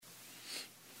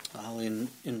I'll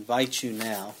invite you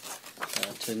now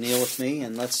to kneel with me,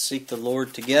 and let's seek the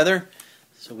Lord together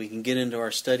so we can get into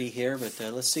our study here. But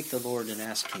let's seek the Lord and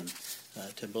ask Him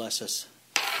to bless us,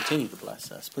 continue to bless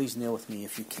us. Please kneel with me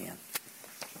if you can.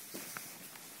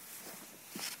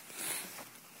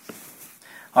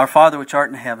 Our Father which art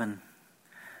in heaven,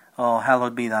 oh,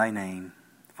 hallowed be thy name.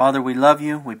 Father, we love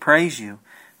you, we praise you,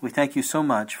 we thank you so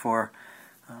much for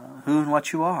who and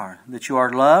what you are, that you are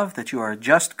love, that you are a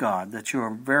just God, that you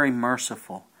are very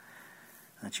merciful,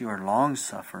 that you are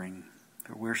long-suffering.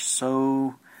 For we're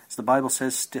so, as the Bible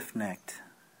says, stiff-necked.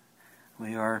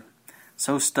 We are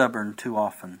so stubborn too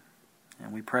often,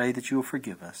 and we pray that you will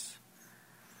forgive us.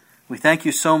 We thank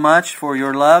you so much for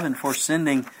your love and for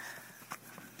sending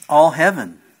all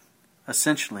heaven,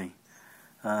 essentially,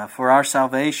 for our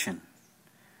salvation.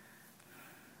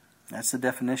 That's the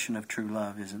definition of true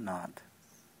love, is it not?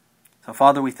 So,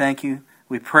 Father, we thank you.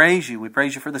 We praise you. We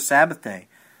praise you for the Sabbath day.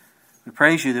 We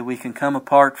praise you that we can come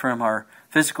apart from our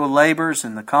physical labors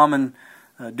and the common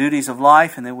duties of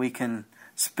life, and that we can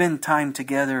spend time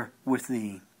together with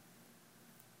Thee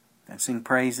and sing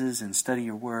praises and study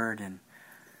your word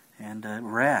and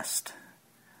rest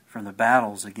from the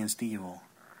battles against evil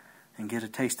and get a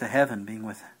taste of heaven, being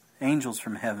with angels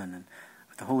from heaven and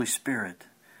with the Holy Spirit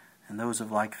and those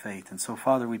of like faith. And so,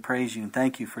 Father, we praise you and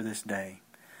thank you for this day.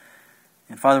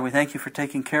 And Father, we thank you for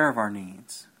taking care of our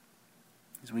needs.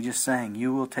 As we just sang,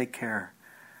 you will take care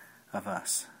of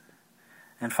us.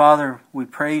 And Father, we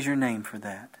praise your name for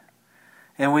that.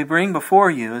 And we bring before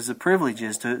you, as the privilege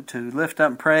is, to lift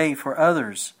up and pray for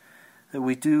others that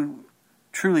we do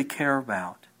truly care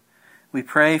about. We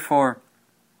pray for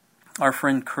our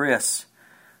friend Chris,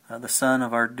 the son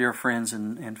of our dear friends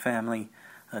and family,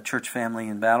 church family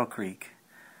in Battle Creek.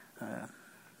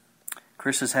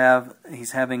 Chris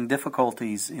he's having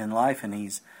difficulties in life, and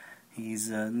he's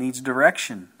needs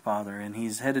direction, Father, and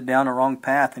he's headed down a wrong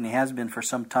path, and he has been for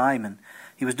some time. And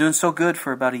he was doing so good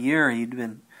for about a year. He'd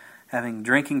been having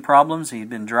drinking problems.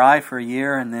 He'd been dry for a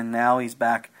year, and then now he's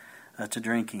back to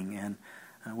drinking. And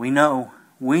we know,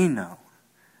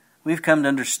 we've come to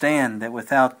understand that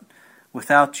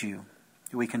without you,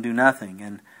 we can do nothing,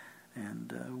 and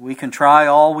we can try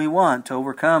all we want to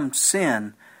overcome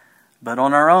sin, but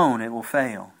on our own it will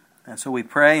fail. And so we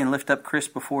pray and lift up Chris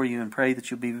before you and pray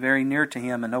that you'll be very near to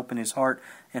him and open his heart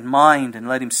and mind and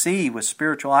let him see with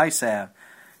spiritual eye salve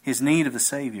his need of the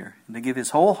Savior, and to give his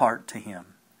whole heart to Him,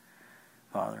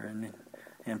 Father.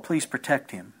 And please protect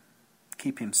him.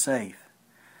 Keep him safe.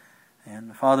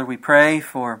 And Father, we pray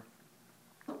for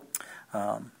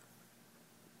our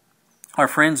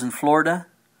friends in Florida,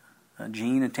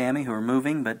 Gene and Tammy, who are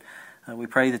moving, but we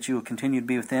pray that you will continue to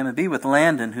be with them and be with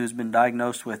Landon, who's been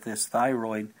diagnosed with this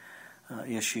thyroid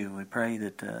issue. We pray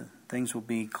that things will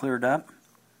be cleared up.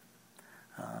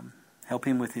 Help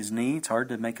him with his knee. It's hard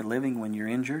to make a living when you're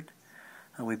injured.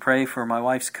 We pray for my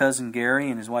wife's cousin Gary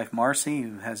and his wife Marcy,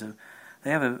 who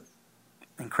they have an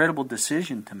incredible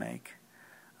decision to make,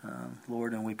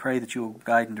 Lord, and we pray that you will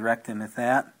guide and direct them with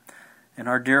that. And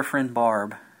our dear friend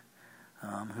Barb,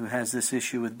 who has this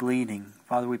issue with bleeding.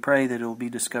 Father, we pray that it will be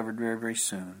discovered very, very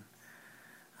soon.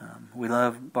 We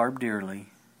love Barb dearly,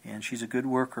 and she's a good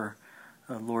worker,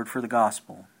 Lord, for the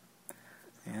gospel.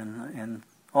 And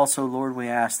also, Lord, we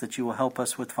ask that you will help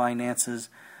us with finances,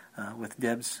 with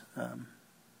Deb's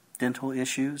dental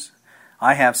issues.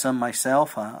 I have some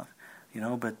myself,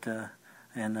 but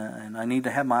I need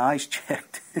to have my eyes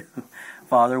checked.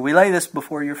 Father, we lay this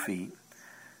before your feet,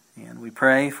 and we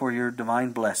pray for your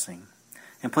divine blessing.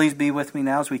 And please be with me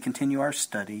now as we continue our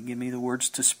study. Give me the words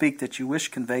to speak that you wish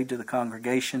conveyed to the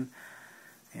congregation.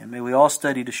 And may we all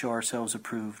study to show ourselves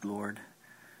approved, Lord.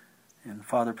 And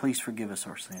Father, please forgive us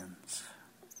our sins,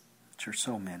 which are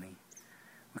so many.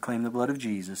 We claim the blood of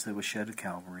Jesus that was shed at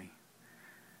Calvary.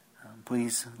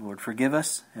 Please, Lord, forgive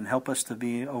us and help us to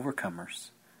be overcomers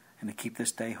and to keep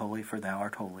this day holy, for thou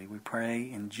art holy. We pray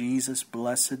in Jesus'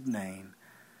 blessed name,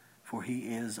 for he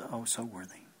is oh so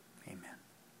worthy. Amen.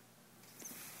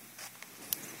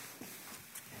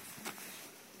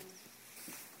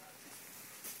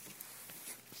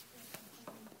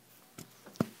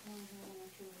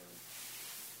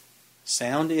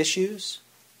 Sound issues?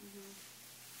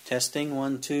 Testing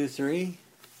 1, 2, 3.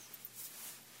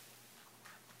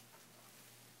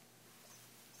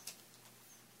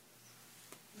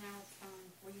 Now it's fine.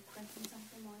 Were you printing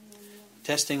something while you were kneeling?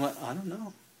 Testing what? I don't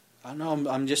know.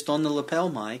 I'm just on the lapel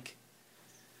mic.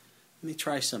 Let me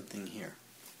try something here.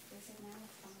 Is it now?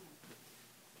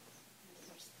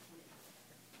 It's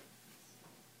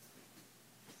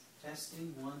fine.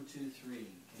 Testing 1, 2, 3.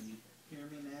 Can you hear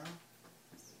me now?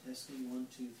 Testing 1,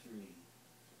 2, 3.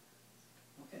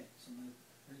 Okay, so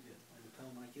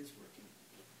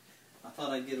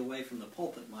thought I'd get away from the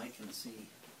pulpit mic and see.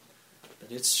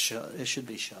 But it should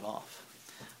be shut off.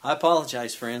 I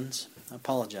apologize, friends. I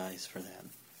apologize for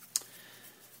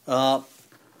that.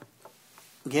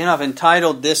 Again, I've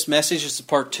entitled this message, this is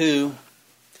part 2,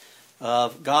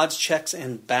 of God's Checks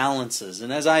and Balances.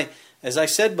 And as I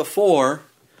said before,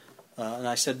 and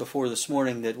I said before this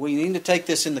morning, that we need to take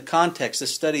this in the context.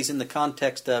 This study's in the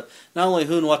context of not only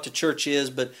who and what the church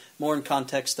is, but more in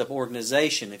context of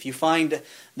organization. If you find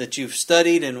that you've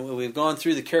studied and we've gone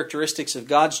through the characteristics of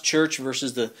God's church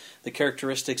versus the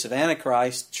characteristics of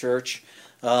Antichrist church,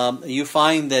 you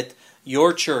find that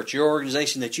your church, your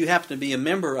organization that you happen to be a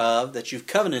member of, that you've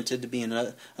covenanted to be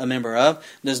a member of,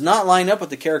 does not line up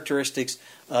with the characteristics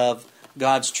of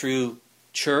God's true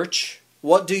church,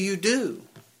 what do you do?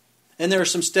 And there are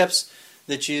some steps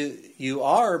that you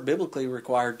are biblically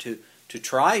required to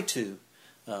try to,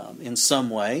 in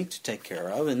some way, to take care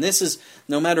of. And this is,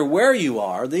 no matter where you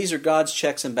are, these are God's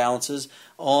checks and balances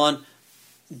on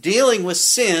dealing with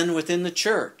sin within the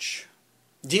church.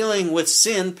 Dealing with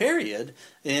sin, period,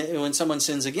 when someone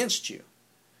sins against you.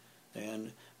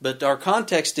 But our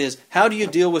context is, how do you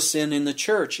deal with sin in the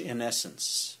church, in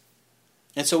essence?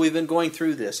 And so we've been going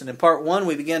through this. And in part 1,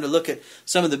 we began to look at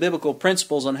some of the biblical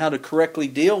principles on how to correctly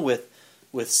deal with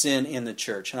sin in the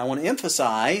church. And I want to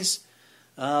emphasize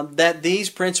that these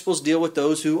principles deal with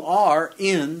those who are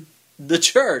in the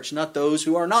church, not those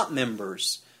who are not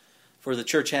members. For the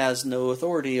church has no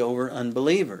authority over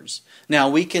unbelievers. Now,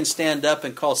 we can stand up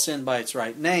and call sin by its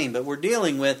right name, but we're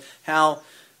dealing with how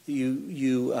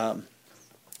you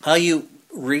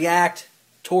react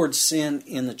towards sin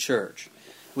in the church.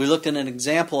 We looked at an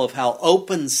example of how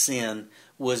open sin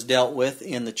was dealt with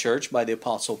in the church by the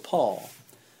Apostle Paul.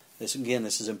 This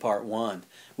is in part 1.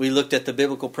 We looked at the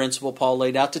biblical principle Paul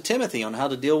laid out to Timothy on how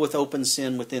to deal with open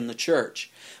sin within the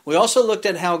church. We also looked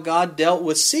at how God dealt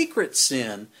with secret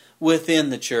sin within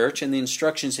the church and the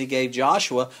instructions He gave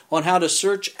Joshua on how to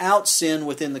search out sin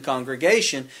within the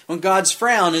congregation when God's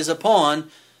frown is upon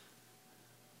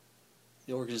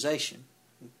the organization.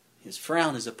 His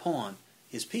frown is upon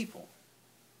His people.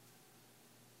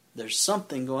 There's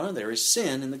something going on. There is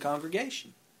sin in the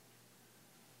congregation.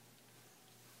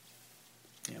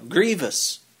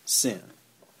 Grievous sin.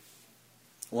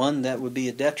 One that would be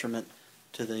a detriment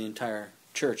to the entire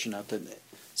church. Not that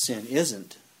sin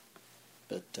isn't.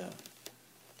 But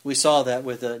we saw that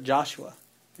with Joshua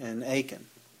and Achan.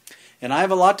 And I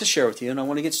have a lot to share with you, and I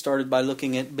want to get started by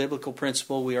looking at biblical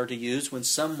principle we are to use when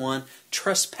someone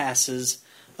trespasses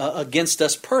against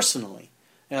us personally.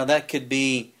 Now that could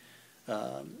be,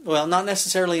 not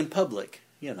necessarily in public,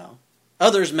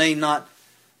 Others may not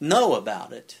know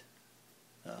about it,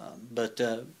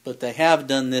 but they have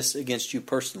done this against you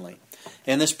personally.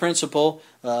 And this principle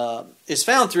is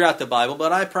found throughout the Bible,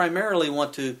 but I primarily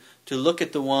want to look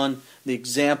at the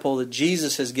example that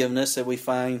Jesus has given us that we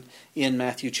find in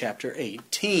Matthew chapter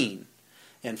 18.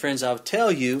 And friends, I'll tell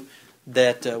you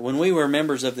that when we were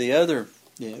members of the other,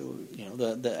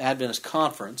 the Adventist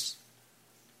conference,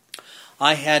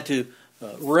 I had to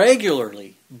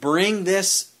regularly bring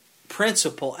this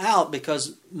principle out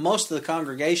because most of the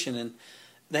congregation, and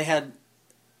they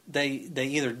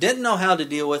either didn't know how to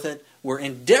deal with it, were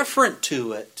indifferent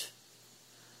to it,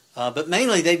 but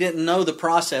mainly they didn't know the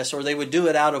process, or they would do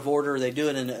it out of order. They do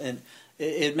it, and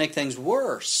it'd make things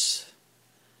worse.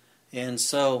 And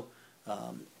so,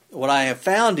 what I have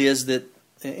found is that,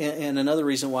 and another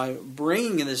reason why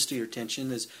bringing this to your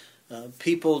attention is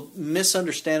people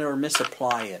misunderstand it or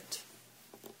misapply it,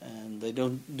 and they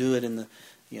don't do it in the,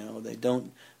 they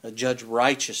don't judge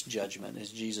righteous judgment,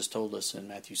 as Jesus told us in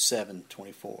Matthew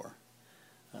 7:24.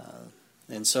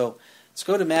 And so, let's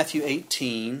go to Matthew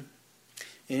 18.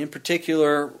 And in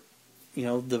particular,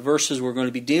 the verses we're going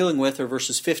to be dealing with are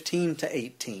verses 15 to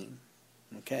 18.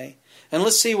 Okay? And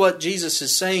let's see what Jesus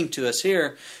is saying to us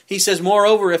here. He says,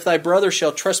 "Moreover, if thy brother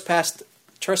shall trespass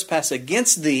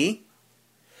against thee,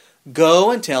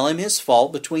 go and tell him his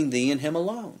fault between thee and him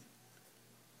alone.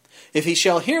 If he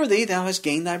shall hear thee, thou hast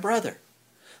gained thy brother.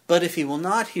 But if he will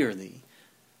not hear thee,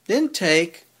 then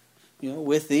take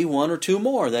with thee one or two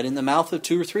more, that in the mouth of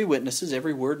 2 or 3 witnesses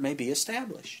every word may be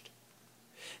established.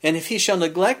 And if he shall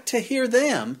neglect to hear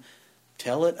them,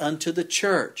 tell it unto the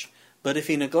church. But if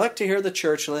he neglect to hear the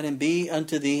church, let him be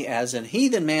unto thee as an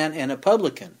heathen man and a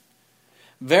publican.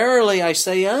 Verily I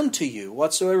say unto you,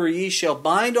 whatsoever ye shall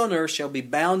bind on earth shall be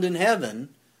bound in heaven,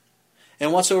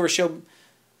 and whatsoever shall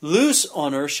loose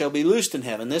on earth shall be loosed in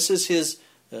heaven." This is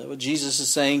what Jesus is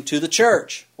saying to the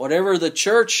church. Whatever the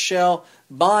church shall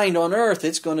bind on earth,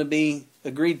 it's going to be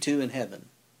agreed to in heaven.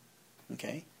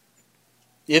 Okay?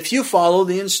 If you follow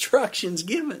the instructions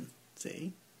given.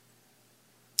 See?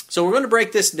 So we're going to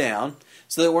break this down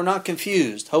so that we're not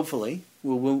confused. Hopefully,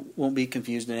 we won't be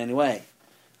confused in any way.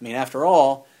 I mean, after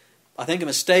all, I think a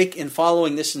mistake in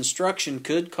following this instruction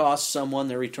could cost someone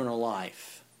their eternal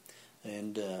life,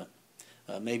 and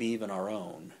maybe even our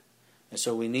own. And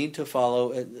so we need to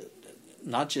follow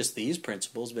not just these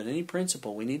principles, but any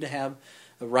principle. We need to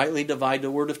rightly divide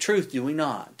the word of truth, do we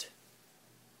not?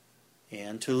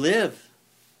 And to live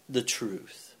the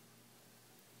truth.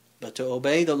 But to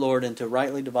obey the Lord and to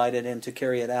rightly divide it and to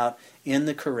carry it out in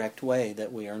the correct way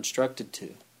that we are instructed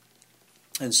to.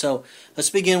 And so,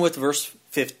 let's begin with verse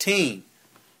 15.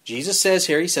 Jesus says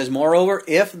here, he says, "Moreover,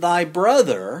 if thy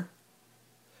brother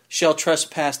shall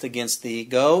trespass against thee,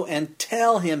 go and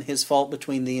tell him his fault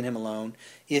between thee and him alone.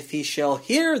 If he shall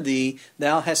hear thee,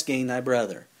 thou hast gained thy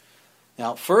brother."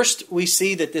 Now, first we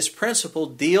see that this principle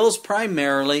deals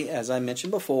primarily, as I mentioned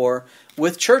before,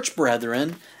 with church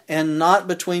brethren and not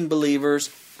between believers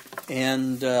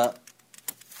and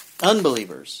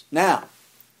unbelievers. Now,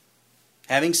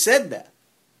 having said that,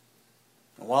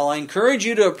 while I encourage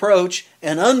you to approach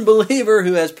an unbeliever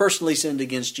who has personally sinned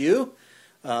against you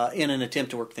in an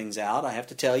attempt to work things out, I have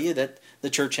to tell you that the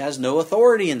church has no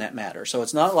authority in that matter. So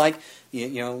it's not like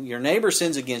your neighbor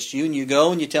sins against you and you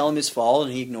go and you tell him his fault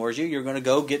and he ignores you. You're going to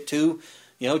go get two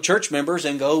church members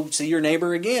and go see your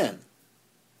neighbor again.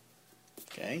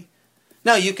 Okay?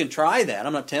 Now you can try that.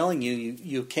 I'm not telling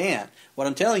you can't. What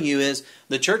I'm telling you is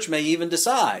the church may even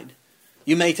decide.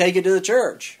 You may take it to the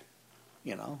church.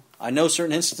 I know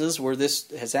certain instances where this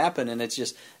has happened and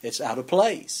it's out of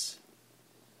place.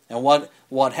 And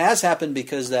what has happened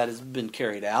because that has been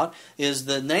carried out is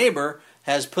the neighbor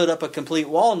has put up a complete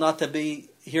wall not to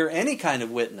hear any kind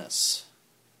of witness.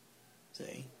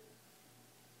 See?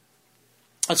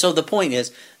 And so the point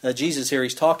is, Jesus here,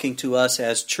 he's talking to us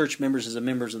as church members, as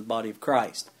members of the body of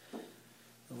Christ.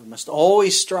 We must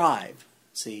always strive,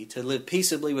 to live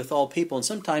peaceably with all people. And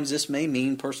sometimes this may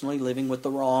mean personally living with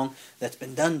the wrong that's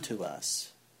been done to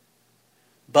us.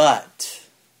 But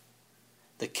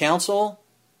the counsel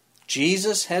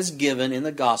Jesus has given in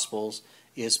the Gospels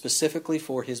is specifically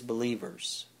for His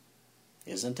believers.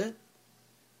 Isn't it?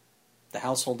 The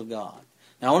household of God.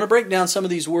 Now I want to break down some of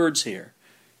these words here.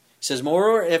 It says,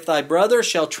 "Moreover, if thy brother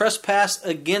shall trespass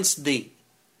against thee."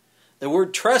 The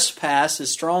word trespass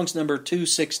is Strong's number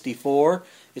 264.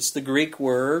 It's the Greek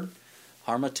word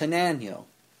harmatanio.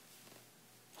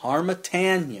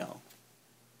 Harmatanio.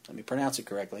 Let me pronounce it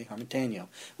correctly. Harmatanio.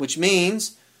 Which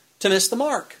means to miss the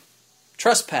mark.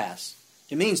 Trespass.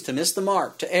 It means to miss the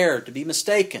mark, to err, to be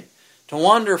mistaken, to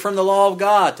wander from the law of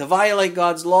God, to violate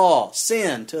God's law,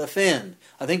 sin, to offend.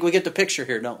 I think we get the picture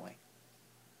here, don't we?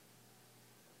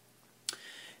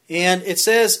 And it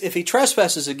says, if he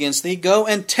trespasses against thee, go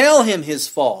and tell him his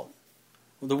fault.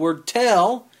 Well, the word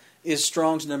tell is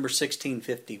Strong's number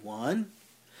 1651.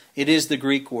 It is the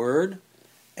Greek word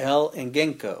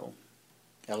elegenko.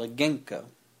 Elegenko.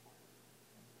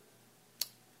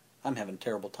 I'm having a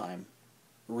terrible time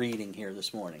reading here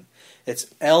this morning. It's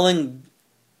elenko.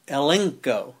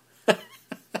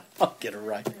 I'll get it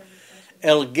right.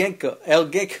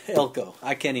 Elgenko.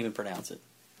 I can't even pronounce it.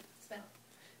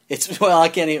 I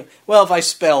can't even. Well, if I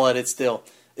spell it, it's still.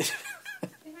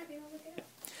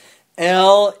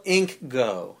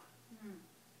 Elenkgo.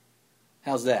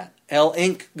 How's that?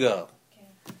 Elenkgo.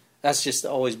 That's just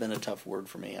always been a tough word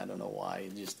for me. I don't know why.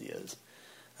 It just is.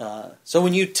 So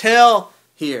when you tell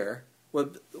here,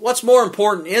 what's more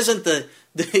important isn't the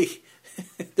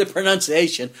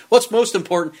pronunciation. What's most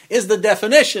important is the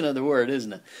definition of the word,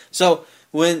 isn't it? So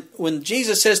when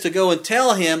Jesus says to go and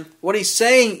tell him, what he's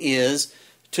saying is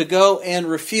to go and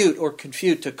refute or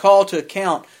confute, to call to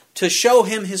account, to show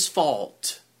him his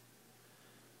fault.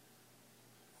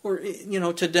 Or,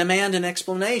 to demand an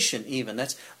explanation even.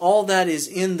 That's all that is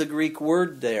in the Greek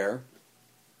word there.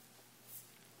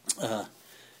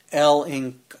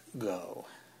 Elenkgo.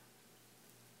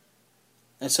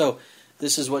 And so,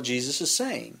 this is what Jesus is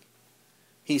saying.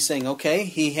 He's saying, okay,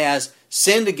 he has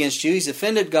sinned against you, he's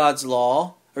offended God's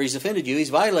law, or he's offended you, he's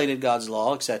violated God's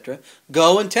law, etc.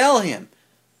 Go and tell him.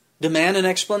 Demand an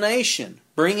explanation.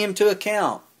 Bring him to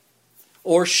account.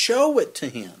 Or show it to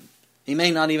him. He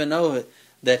may not even know it,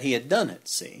 that he had done it,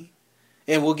 see?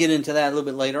 And we'll get into that a little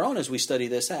bit later on as we study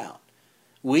this out.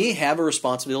 We have a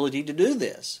responsibility to do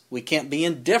this. We can't be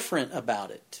indifferent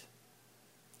about it.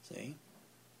 See?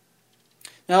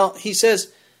 Now, he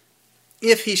says,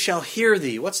 if he shall hear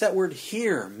thee. What's that word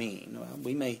hear mean? Well,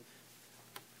 we may,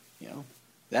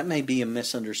 that may be a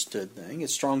misunderstood thing.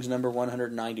 It's Strong's number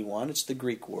 191. It's the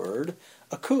Greek word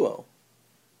akuo.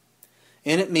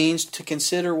 And it means to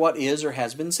consider what is or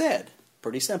has been said.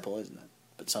 Pretty simple, isn't it?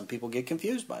 But some people get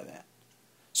confused by that.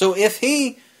 So if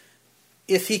he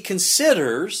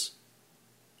considers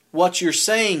what you're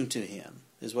saying to him,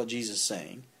 is what Jesus is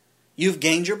saying, you've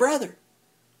gained your brother.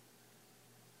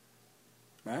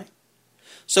 Right?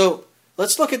 So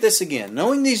let's look at this again.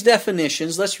 Knowing these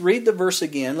definitions, let's read the verse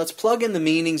again. Let's plug in the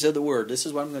meanings of the word. This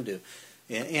is what I'm going to do.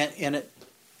 And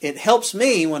it helps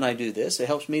me when I do this. It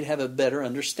helps me to have a better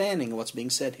understanding of what's being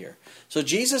said here. So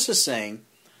Jesus is saying,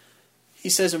 he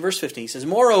says in verse 15, he says,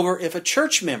 "Moreover, if a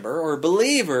church member or a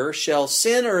believer shall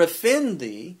sin or offend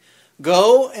thee,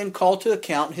 go and call to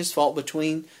account his fault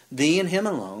between thee and him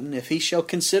alone. If he shall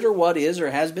consider what is or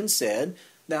has been said,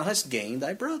 thou hast gained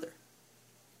thy brother."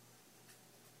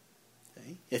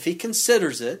 Okay? If he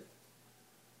considers it,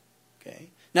 okay.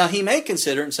 Now he may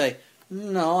consider it and say,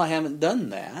 "No, I haven't done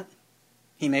that."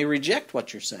 He may reject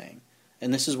what you're saying.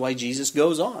 And this is why Jesus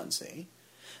goes on, see?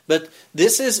 But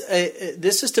this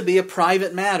is to be a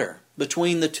private matter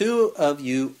between the two of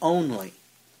you only.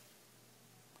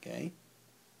 Okay?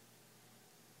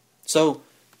 So,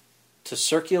 to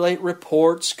circulate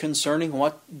reports concerning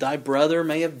what thy brother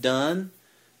may have done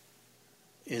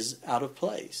is out of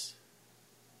place.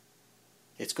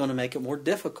 It's going to make it more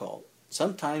difficult.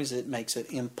 Sometimes it makes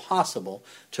it impossible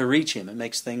to reach him. It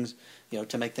makes things,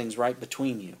 to make things right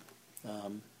between you.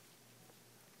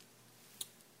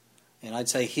 And I'd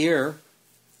say here,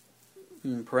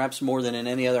 perhaps more than in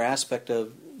any other aspect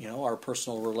of our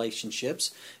personal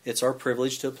relationships, it's our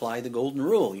privilege to apply the golden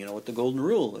rule. You know what the golden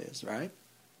rule is, right?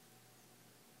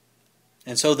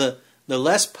 And so the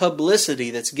less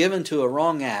publicity that's given to a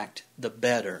wrong act, the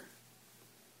better.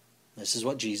 This is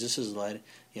what Jesus is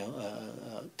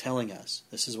telling us.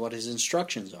 This is what his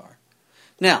instructions are.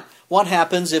 Now, what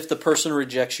happens if the person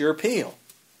rejects your appeal?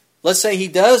 Let's say he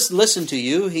does listen to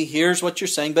you, he hears what you're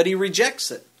saying, but he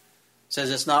rejects it. Says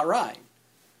it's not right.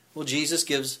 Well, Jesus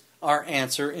gives our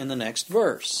answer in the next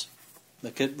verse.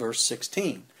 Look at verse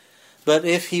 16. "But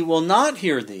if he will not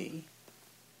hear thee..."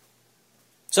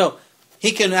 So,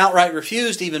 he can outright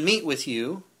refuse to even meet with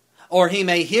you, or he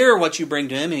may hear what you bring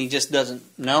to him and he just doesn't,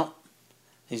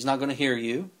 he's not going to hear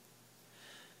you.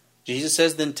 Jesus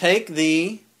says, "Then take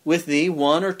thee with thee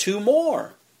one or two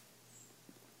more,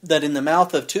 that in the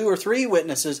mouth of 2 or 3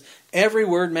 witnesses every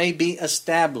word may be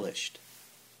established."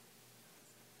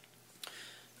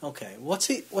 Okay,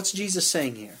 what's Jesus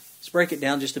saying here? Let's break it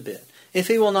down just a bit. If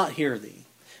he will not hear thee.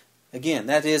 Again,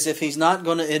 that is, if he's not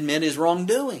going to admit his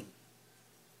wrongdoing.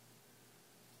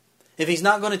 If he's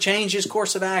not going to change his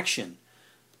course of action,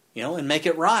 and make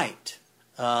it right,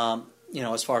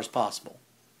 as far as possible.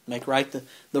 Make right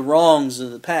the wrongs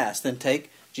of the past. Then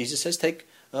Jesus says, take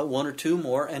 1 or 2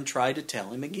 more and try to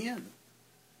tell him again.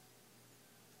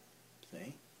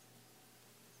 See?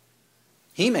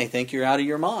 He may think you're out of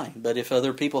your mind, but if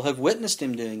other people have witnessed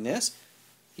him doing this,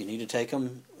 you need to take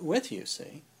them with you,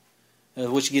 see?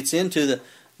 Which gets into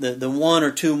the 1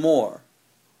 or 2 more.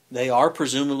 They are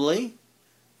presumably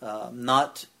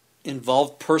not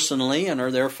involved personally and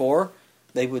are therefore,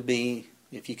 they would be,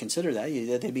 if you consider that,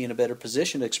 they'd be in a better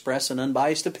position to express an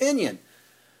unbiased opinion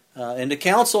and to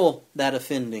counsel that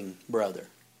offending brother.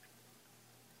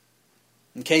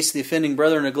 In case the offending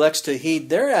brother neglects to heed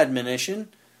their admonition,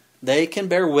 they can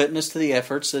bear witness to the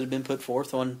efforts that have been put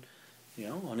forth on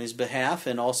his behalf,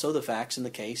 and also the facts in the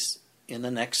case in the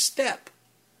next step.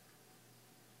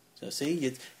 So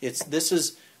see, this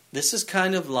is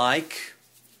kind of like,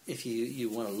 if you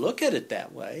want to look at it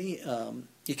that way,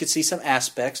 you could see some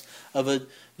aspects of a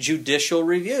judicial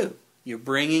review. You're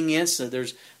bringing in, so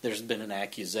there's been an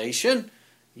accusation.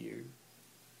 You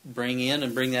bring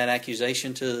that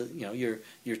accusation to,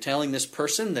 you're telling this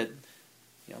person that,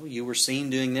 you were seen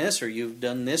doing this, or you've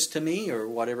done this to me, or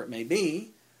whatever it may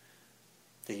be.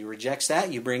 That he rejects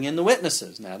that, you bring in the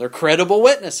witnesses. Now they're credible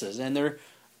witnesses, and they're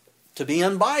to be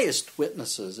unbiased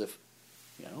witnesses, if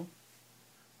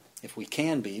we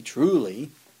can be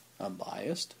truly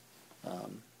unbiased.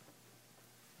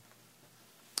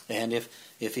 And if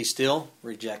he still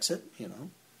rejects it, and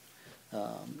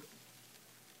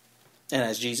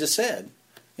as Jesus said,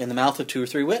 in the mouth of 2 or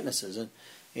 3 witnesses,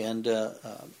 and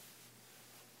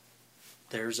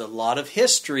there's a lot of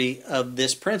history of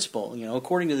this principle.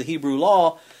 According to the Hebrew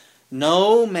law,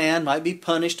 no man might be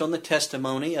punished on the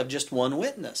testimony of just one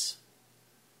witness.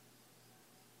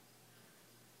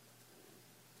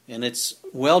 And it's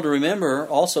well to remember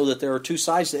also that there are 2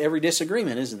 sides to every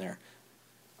disagreement, isn't there?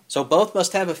 So both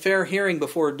must have a fair hearing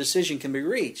before a decision can be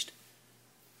reached.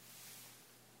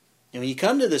 And when you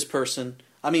come to this person,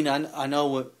 I know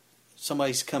what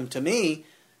somebody's come to me,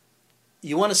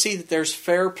 you want to see that there's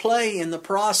fair play in the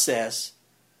process.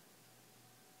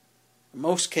 In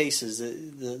most cases,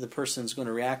 the person's going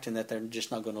to react in that they're just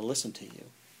not going to listen to you.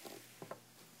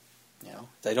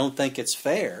 They don't think it's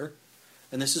fair.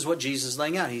 And this is what Jesus is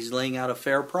laying out. He's laying out a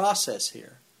fair process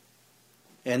here.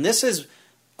 And this is,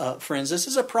 friends, this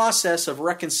is a process of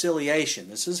reconciliation.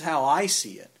 This is how I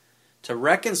see it. To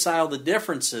reconcile the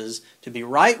differences, to be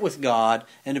right with God,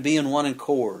 and to be in one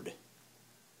accord.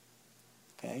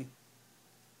 Okay?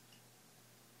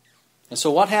 And so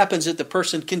what happens if the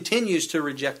person continues to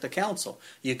reject the counsel?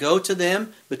 You go to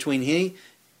them between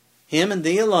him and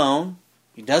thee alone.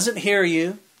 He doesn't hear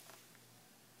you.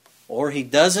 Or he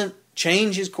doesn't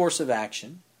change his course of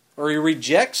action. Or he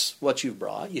rejects what you've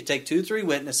brought. You take 2 or 3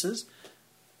 witnesses.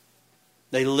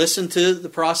 They listen to the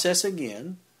process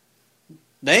again.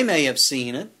 They may have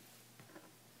seen it.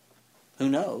 Who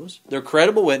knows? They're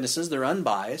credible witnesses. They're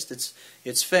unbiased.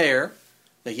 It's fair.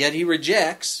 But yet he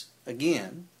rejects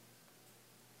again.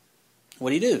 What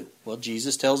do you do? Well,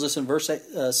 Jesus tells us in verse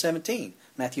 17.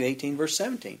 Matthew 18, verse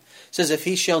 17. It says, if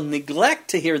he shall neglect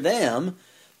to hear them,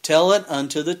 tell it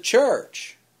unto the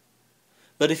church.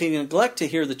 But if he neglect to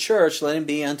hear the church, let him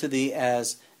be unto thee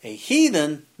as a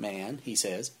heathen man, he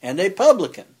says, and a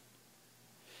publican.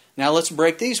 Now let's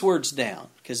break these words down,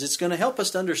 because it's going to help us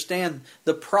to understand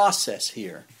the process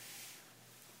here.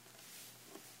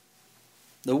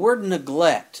 The word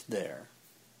neglect there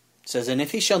says, and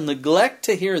if he shall neglect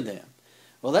to hear them.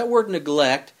 Well, that word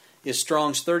neglect is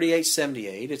Strong's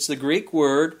 3878. It's the Greek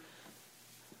word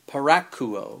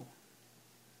parakuo.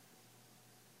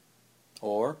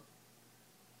 Or,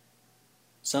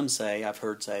 some say, I've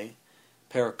heard say,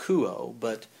 parakuo,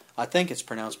 but I think it's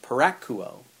pronounced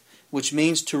parakuo, which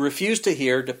means to refuse to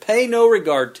hear, to pay no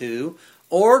regard to,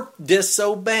 or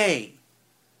disobey.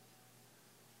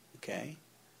 Okay?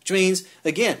 Which means,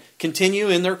 again, continue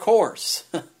in their course.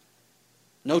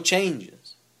 No changes.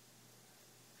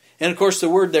 And of course the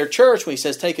word there, church, when he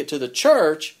says take it to the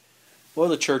church, well,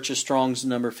 the church is Strong's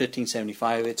number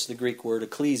 1575. It's the Greek word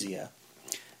ecclesia.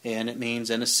 And it means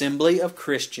an assembly of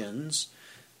Christians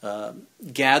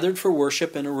gathered for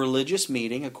worship in a religious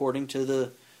meeting according to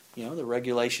the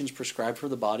regulations prescribed for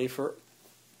the body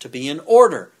to be in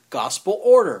order, gospel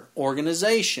order,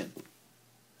 organization,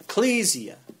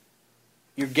 ecclesia.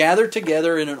 You're gathered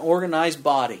together in an organized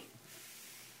body.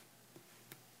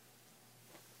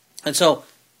 And so,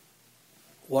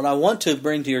 what I want to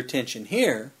bring to your attention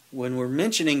here, when we're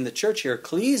mentioning the church here,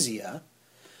 ecclesia,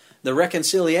 the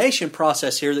reconciliation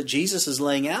process here that Jesus is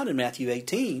laying out in Matthew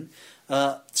 18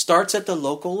 starts at the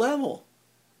local level,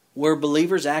 where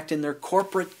believers act in their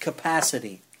corporate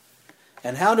capacity.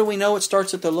 And how do we know it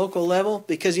starts at the local level?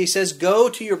 Because he says, go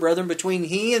to your brethren between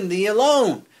he and thee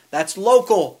alone. That's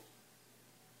local.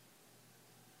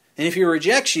 And if he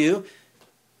rejects you,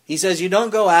 he says you don't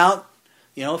go out.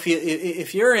 You know,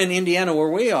 if you're in Indiana where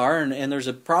we are and there's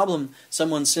a problem,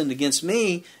 someone sinned against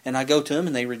me, and I go to them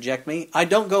and they reject me, I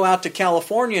don't go out to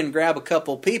California and grab a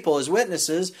couple people as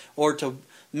witnesses, or to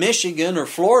Michigan or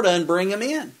Florida and bring them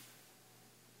in.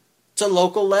 It's a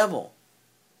local level.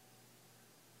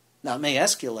 Now it may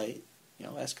escalate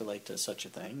to such a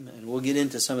thing, and we'll get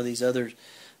into some of these other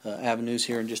avenues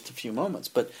here in just a few moments.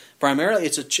 But primarily,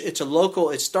 it's a local.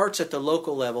 It starts at the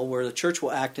local level, where the church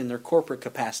will act in their corporate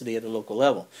capacity at a local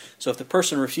level. So if the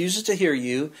person refuses to hear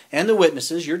you and the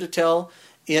witnesses, you're to tell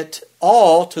it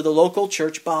all to the local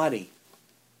church body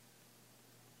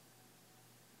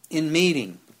in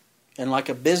meeting and like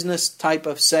a business type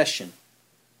of session.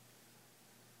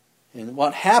 And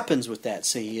what happens with that,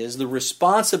 see, is the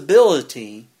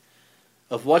responsibility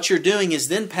of what you're doing is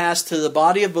then passed to the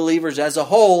body of believers as a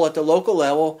whole at the local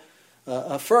level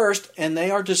first, and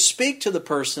they are to speak to the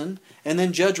person and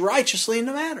then judge righteously in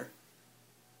the matter.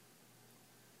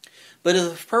 But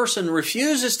if the person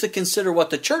refuses to consider what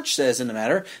the church says in the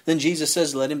matter, then Jesus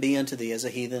says, let him be unto thee as a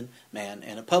heathen man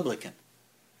and a publican.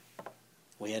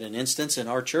 We had an instance in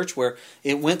our church where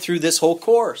it went through this whole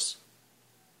course.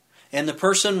 And the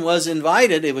person was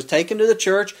invited. It was taken to the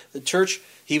church.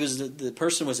 The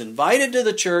person was invited to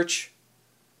the church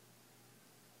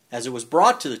as it was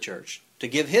brought to the church to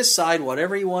give his side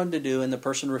whatever he wanted to do, and the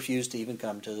person refused to even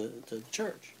come to the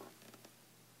church.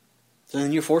 So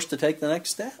then you're forced to take the next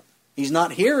step. He's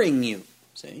not hearing you,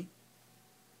 see?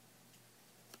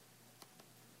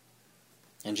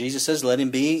 And Jesus says, let him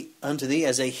be unto thee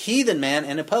as a heathen man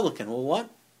and a publican. Well, what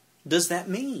does that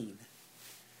mean?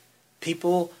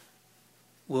 People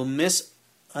will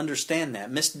misunderstand that,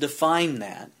 misdefine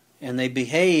that, and they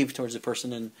behave towards the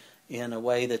person in a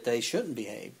way that they shouldn't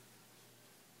behave.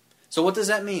 So what does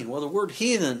that mean? Well, the word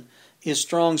heathen is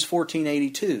Strong's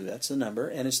 1482. That's the number,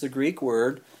 and it's the Greek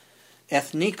word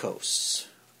ethnikos,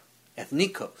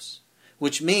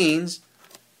 which means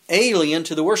alien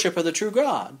to the worship of the true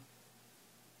God.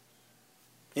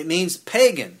 It means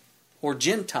pagan or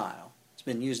Gentile. It's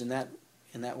been used in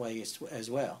that way as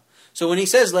well. So when he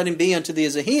says, let him be unto thee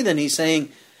as a heathen, he's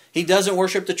saying he doesn't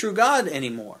worship the true God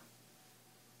anymore.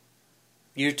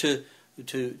 You're to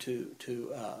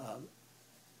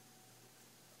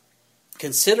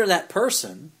consider that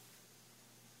person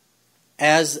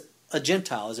as a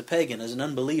Gentile, as a pagan, as an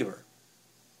unbeliever.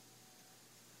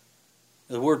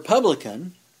 The word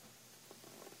publican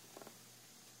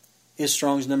is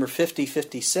Strong's number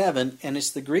 5057, and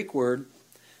it's the Greek word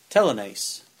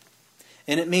telenes.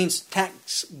 And it means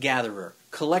tax gatherer,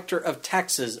 collector of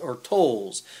taxes or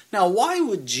tolls. Now, why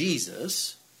would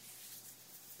Jesus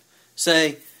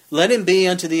say, let him be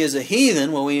unto thee as a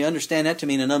heathen? Well, we understand that to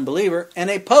mean an unbeliever, and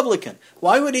a publican.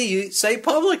 Why would he say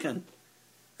publican?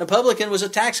 A publican was a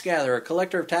tax gatherer, a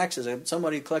collector of taxes,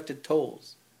 somebody who collected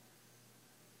tolls.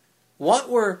 What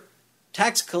were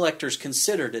tax collectors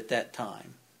considered at that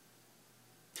time?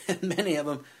 And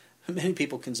many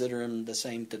people consider them the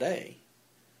same today.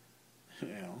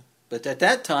 But at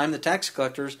that time, the tax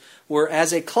collectors were,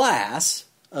 as a class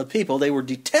of people, they were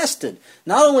detested,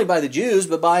 not only by the Jews,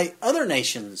 but by other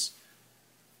nations,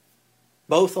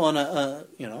 both on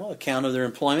account of their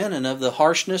employment and of the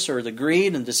harshness or the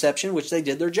greed and deception which they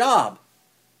did their job.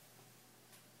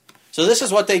 So this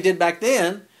is what they did back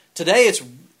then. Today it's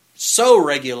so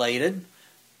regulated,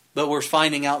 but we're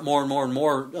finding out more and more and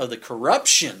more of the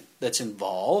corruption that's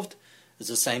involved. It's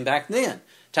the same back then.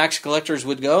 Tax collectors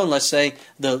would go, and let's say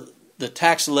the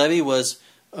tax levy was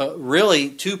really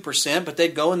 2%, but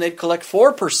they'd go and they'd collect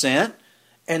 4%,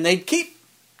 and they'd keep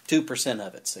 2%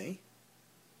 of it, see?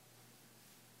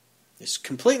 It's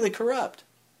completely corrupt.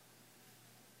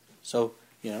 So,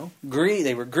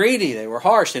 they were greedy, they were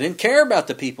harsh, they didn't care about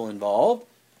the people involved.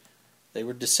 They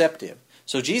were deceptive.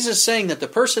 So Jesus is saying that the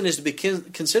person is to be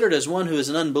considered as one who is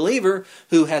an unbeliever,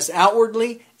 who has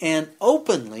outwardly and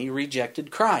openly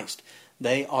rejected Christ.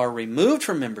 They are removed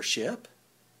from membership.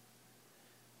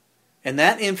 And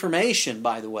that information,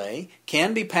 by the way,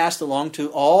 can be passed along to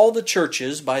all the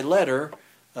churches by letter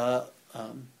of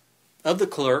the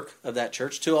clerk of that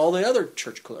church to all the other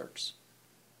church clerks.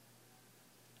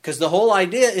 Because the whole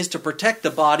idea is to protect the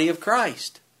body of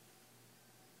Christ.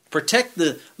 Protect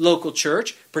the local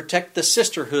church. Protect the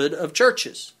sisterhood of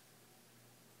churches.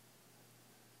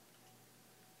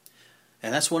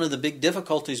 And that's one of the big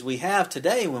difficulties we have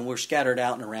today when we're scattered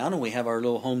out and around, and we have our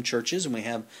little home churches, and we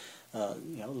have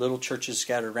little churches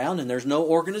scattered around, and there's no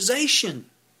organization.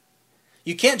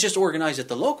 You can't just organize at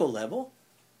the local level.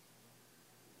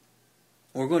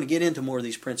 We're going to get into more of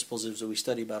these principles as we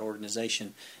study about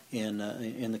organization in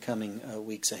the coming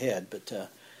weeks ahead, but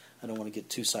I don't want to get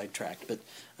too sidetracked. But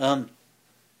and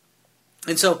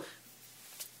so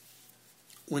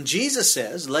when Jesus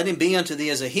says, "Let him be unto thee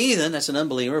as a heathen," that's an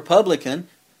unbeliever, a publican.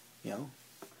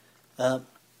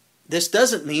 This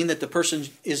doesn't mean that the person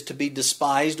is to be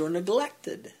despised or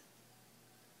neglected.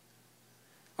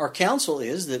 Our counsel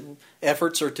is that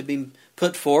efforts are to be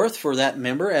put forth for that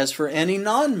member as for any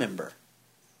non-member.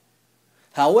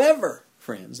 However,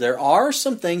 friends, there are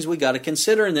some things we got to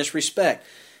consider in this respect.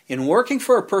 In working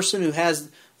for a person who has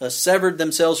severed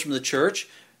themselves from the church,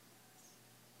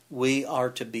 we are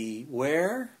to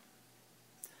beware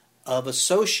of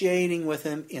associating with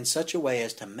them in such a way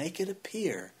as to make it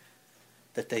appear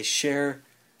that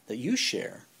you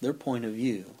share their point of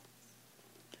view,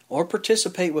 or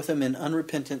participate with them in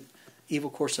unrepentant evil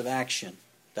course of action.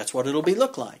 That's what it'll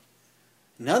look like.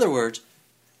 In other words,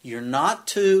 you're not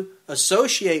to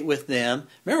associate with them.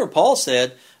 Remember, Paul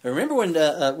said. Remember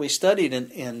when we studied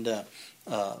in the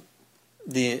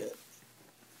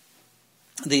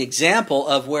example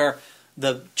of where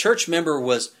the church member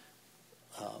was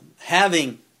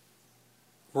having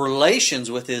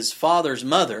relations with his father's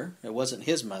mother. It wasn't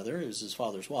his mother; it was his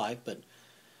father's wife. But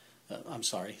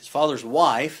his father's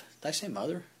wife. Did I say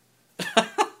mother?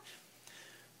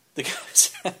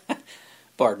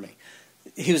 Pardon me.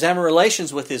 He was having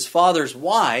relations with his father's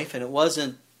wife, and it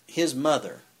wasn't his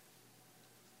mother.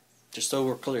 Just so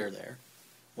we're clear there.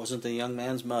 It wasn't the young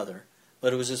man's mother,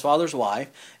 but it was his father's wife.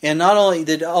 And not only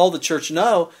did all the church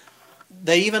know,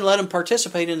 they even let him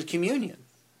participate in the communion.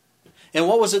 And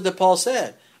what was it that Paul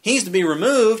said? He's to be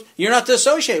removed. You're not to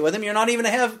associate with him. You're not even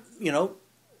to have,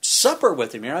 supper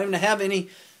with him. You're not even to have any.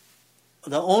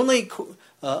 The only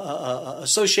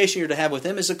association you're to have with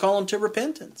him is to call him to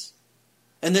repentance.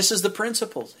 And this is the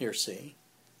principle here, see?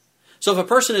 So if a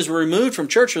person is removed from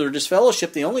church or their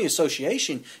disfellowship, the only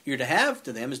association you're to have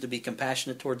to them is to be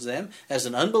compassionate towards them as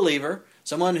an unbeliever,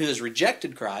 someone who has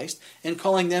rejected Christ, and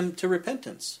calling them to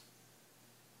repentance.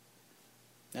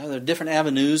 Now, there are different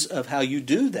avenues of how you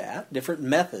do that, different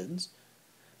methods,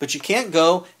 but you can't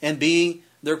go and be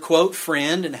their quote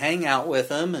friend and hang out with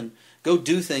them and go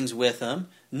do things with them,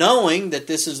 knowing that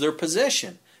this is their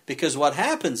position. Because what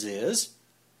happens is,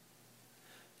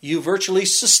 you virtually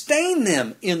sustain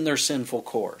them in their sinful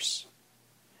course.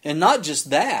 And not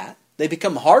just that, they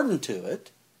become hardened to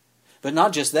it, but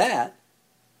not just that,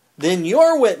 then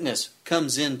your witness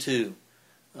comes into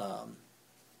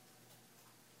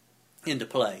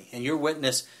play, and your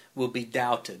witness will be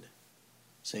doubted.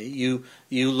 See, you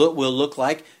will look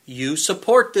like you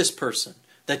support this person,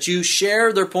 that you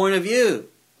share their point of view,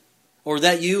 or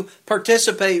that you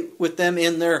participate with them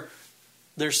in their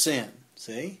sin.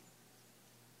 See?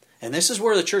 And this is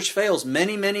where the church fails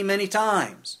many, many, many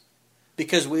times.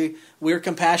 Because we're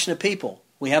compassionate people.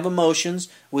 We have emotions.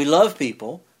 We love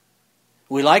people.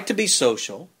 We like to be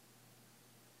social.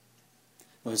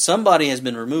 When somebody has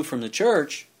been removed from the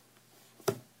church,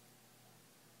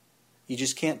 you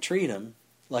just can't treat them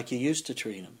like you used to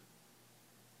treat them.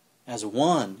 As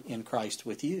one in Christ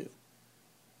with you.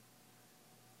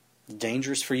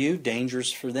 Dangerous for you,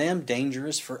 dangerous for them,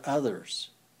 dangerous for others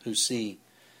who see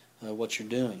what you're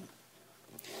doing.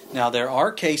 Now, there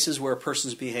are cases where a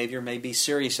person's behavior may be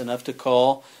serious enough to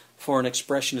call for an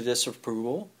expression of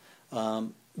disapproval,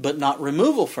 but not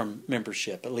removal from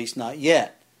membership, at least not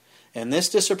yet. And this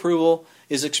disapproval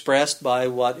is expressed by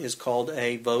what is called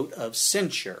a vote of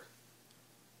censure.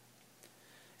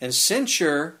 And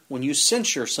censure, when you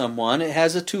censure someone, it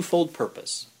has a twofold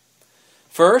purpose.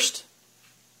 First,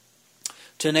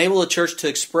 to enable the church to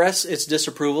express its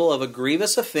disapproval of a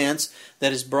grievous offense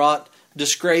that has brought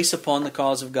disgrace upon the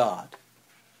cause of God.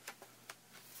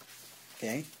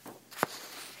 Okay?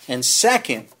 And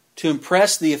second, to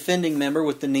impress the offending member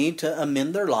with the need to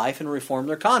amend their life and reform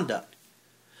their conduct.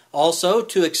 Also,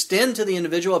 to extend to the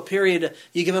individual a period,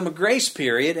 you give them a grace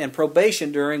period and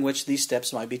probation during which these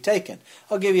steps might be taken.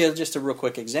 I'll give you just a real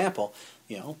quick example.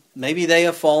 Maybe they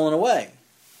have fallen away.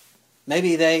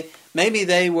 Maybe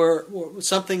they were,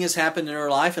 something has happened in their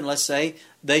life, and let's say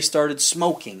they started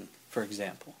smoking, for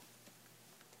example.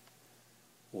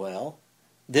 Well,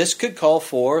 this could call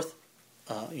forth,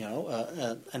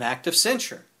 an act of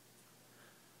censure.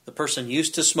 The person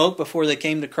used to smoke before they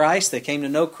came to Christ. They came to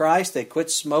know Christ. They quit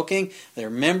smoking. They're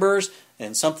members,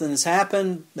 and something has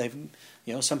happened. They've,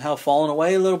 somehow fallen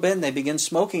away a little bit, and they begin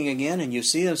smoking again. And you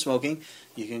see them smoking.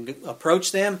 You can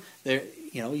approach them.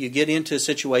 You get into a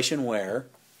situation where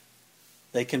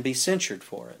they can be censured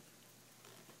for it.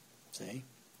 See,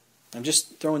 I'm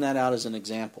just throwing that out as an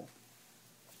example.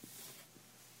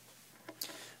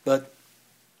 But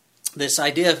this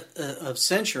idea of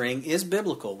censuring is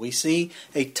biblical. We see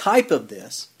a type of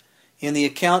this in the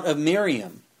account of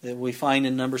Miriam that we find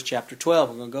in Numbers chapter 12.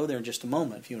 We're going to go there in just a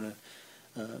moment if you want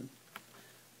to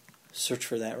search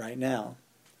for that right now.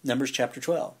 Numbers chapter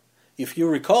 12. If you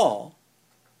recall,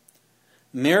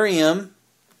 Miriam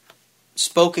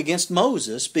spoke against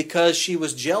Moses because she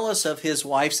was jealous of his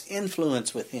wife's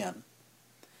influence with him.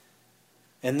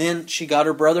 And then she got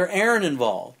her brother Aaron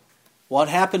involved. What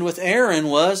happened with Aaron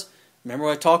was, remember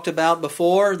what I talked about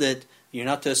before, that you're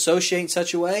not to associate in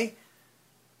such a way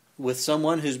with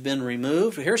someone who's been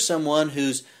removed. Here's someone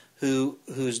who's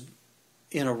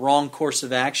in a wrong course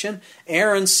of action.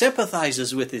 Aaron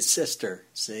sympathizes with his sister,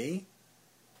 see?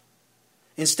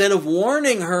 Instead of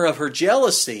warning her of her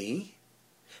jealousy,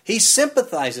 he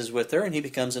sympathizes with her and he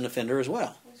becomes an offender as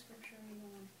well. What scripture are you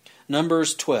on?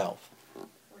 Numbers 12.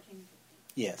 14.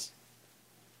 Yes.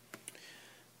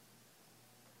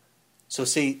 So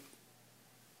see,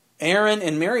 Aaron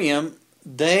and Miriam,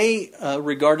 they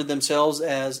regarded themselves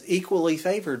as equally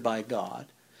favored by God.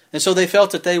 And so they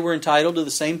felt that they were entitled to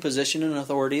the same position and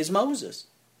authority as Moses.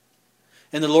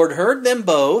 And the Lord heard them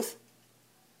both.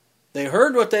 They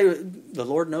heard what the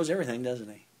Lord knows everything, doesn't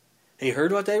He? He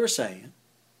heard what they were saying.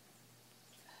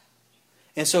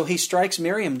 And so He strikes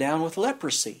Miriam down with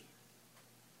leprosy.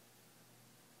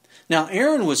 Now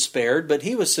Aaron was spared, but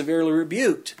he was severely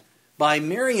rebuked by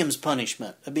Miriam's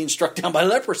punishment of being struck down by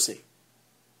leprosy.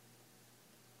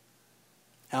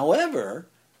 However,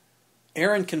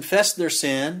 Aaron confessed their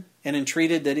sin and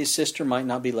entreated that his sister might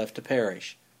not be left to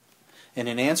perish. And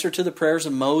in answer to the prayers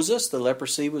of Moses, the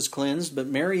leprosy was cleansed, but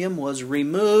Miriam was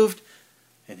removed.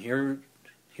 And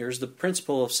here's the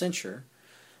principle of censure.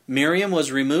 Miriam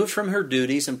was removed from her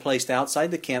duties and placed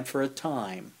outside the camp for a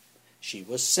time. She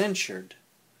was censured.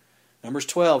 Numbers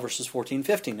 12, verses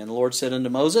 14-15. And the Lord said unto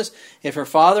Moses, if her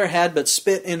father had but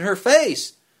spit in her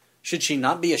face, should she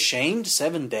not be ashamed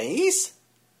 7 days?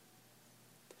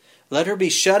 Let her be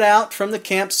shut out from the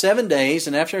camp 7 days,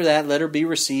 and after that let her be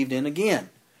received in again.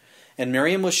 And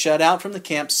Miriam was shut out from the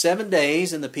camp 7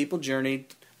 days, and the people journeyed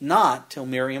not till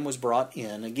Miriam was brought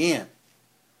in again.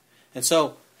 And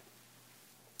so,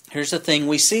 here's the thing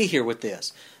we see here with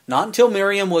this. Not until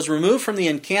Miriam was removed from the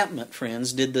encampment,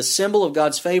 friends, did the symbol of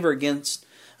God's favor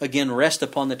again rest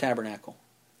upon the tabernacle.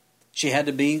 She had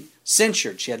to be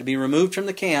censured. She had to be removed from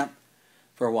the camp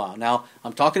for a while. Now,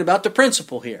 I'm talking about the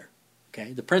principle here.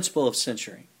 Okay, the principle of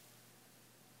censuring.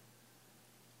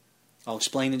 I'll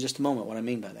explain in just a moment what I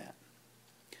mean by that.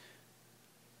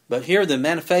 But here the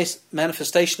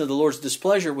manifestation of the Lord's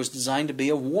displeasure was designed to be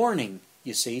a warning,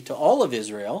 you see, to all of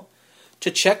Israel, to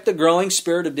check the growing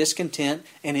spirit of discontent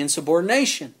and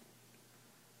insubordination.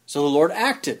 So the Lord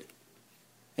acted,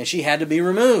 and she had to be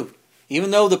removed.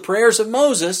 Even though the prayers of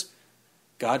Moses,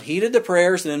 God heeded the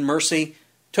prayers, and in mercy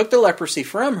took the leprosy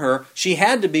from her, she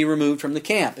had to be removed from the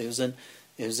camp. It was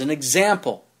an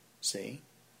example, see.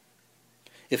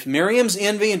 If Miriam's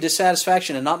envy and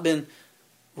dissatisfaction had not been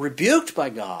rebuked by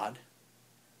God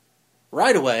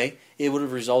right away, it would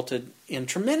have resulted in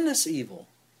tremendous evil.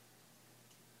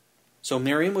 So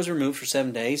Miriam was removed for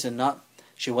 7 days, and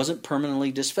she wasn't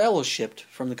permanently disfellowshipped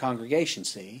from the congregation,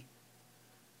 see.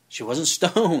 She wasn't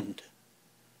stoned.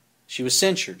 She was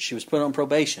censured. She was put on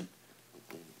probation.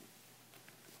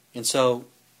 And so,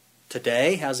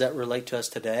 today, how does that relate to us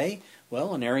today?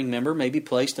 Well, an erring member may be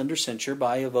placed under censure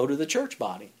by a vote of the church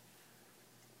body.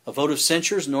 A vote of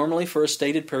censure is normally for a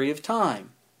stated period of time,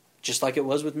 just like it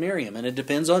was with Miriam, and it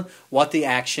depends on what the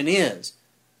action is.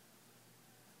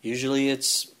 Usually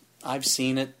I've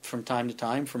seen it from time to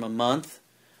time, from a month,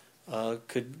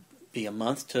 could be a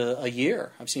month to a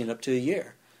year. I've seen it up to a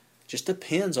year. Just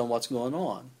depends on what's going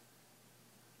on.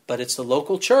 But it's the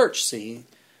local church, see,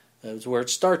 that's where it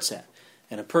starts at.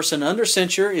 And a person under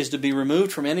censure is to be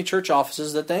removed from any church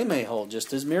offices that they may hold,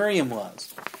 just as Miriam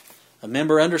was. A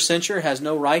member under censure has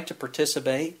no right to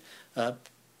participate, by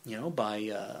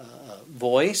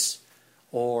voice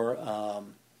or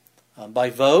by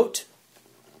vote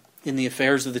in the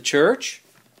affairs of the church.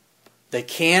 They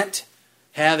can't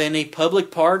have any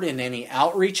public part in any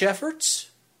outreach efforts.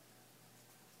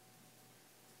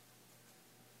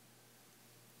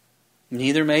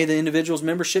 Neither may the individual's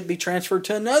membership be transferred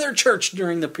to another church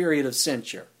during the period of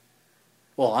censure.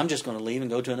 Well, I'm just going to leave and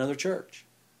go to another church.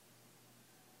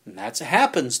 And that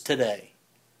happens today.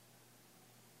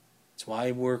 That's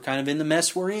why we're kind of in the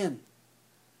mess we're in.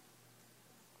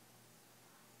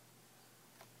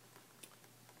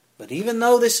 But even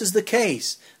though this is the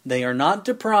case, they are not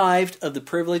deprived of the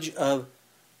privilege of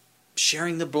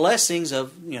sharing the blessings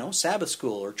of, Sabbath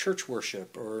school or church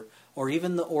worship or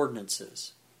even the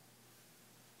ordinances.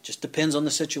 Just depends on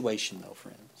the situation, though,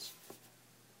 friends.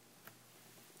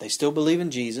 They still believe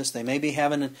in Jesus. They may be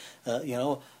having,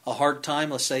 a hard time.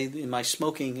 Let's say in my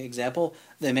smoking example,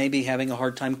 they may be having a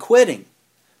hard time quitting.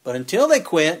 But until they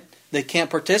quit, they can't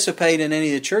participate in any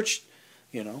of the church,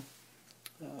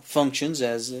 functions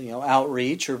as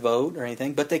outreach or vote or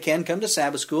anything. But they can come to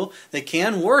Sabbath school. They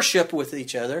can worship with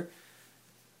each other.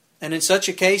 And in such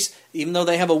a case, even though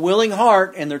they have a willing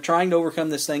heart and they're trying to overcome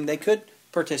this thing, they could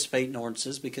participate in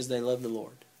ordinances because they love the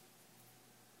Lord.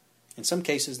 In some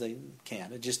cases they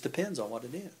can. It just depends on what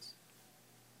it is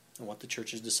and what the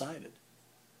church has decided.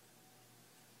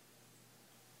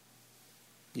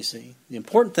 You see, the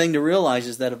important thing to realize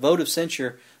is that a vote of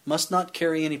censure must not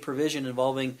carry any provision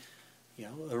involving,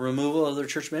 a removal of their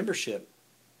church membership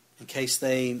in case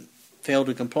they fail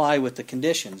to comply with the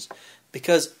conditions.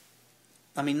 Because,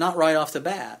 not right off the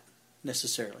bat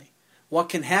necessarily. What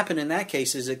can happen in that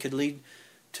case is it could lead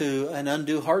to an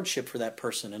undue hardship for that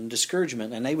person and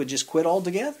discouragement, and they would just quit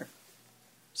altogether.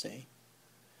 See?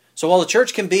 So while the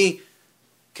church can be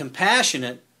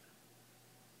compassionate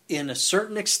to a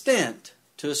certain extent,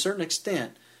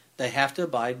 they have to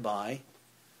abide by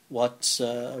what's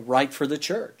right for the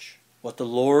church, what the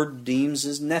Lord deems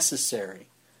is necessary.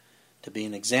 To be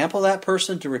an example of that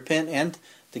person, to repent and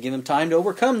to give them time to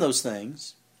overcome those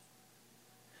things,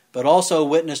 but also a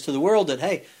witness to the world that,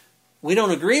 hey, we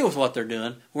don't agree with what they're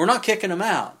doing. We're not kicking them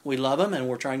out. We love them and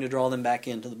we're trying to draw them back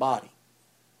into the body.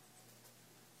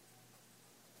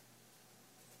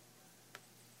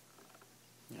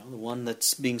 The one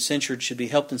that's being censured should be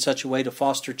helped in such a way to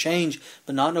foster change,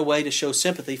 but not in a way to show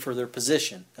sympathy for their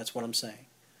position. That's what I'm saying.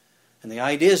 And the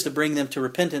idea is to bring them to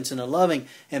repentance in a loving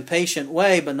and patient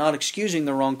way, but not excusing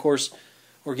the wrong course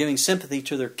or giving sympathy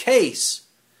to their case,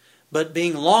 but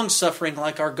being long-suffering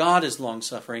like our God is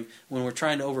long-suffering when we're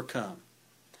trying to overcome.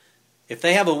 If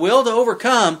they have a will to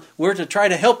overcome, we're to try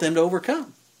to help them to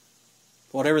overcome.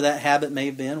 Whatever that habit may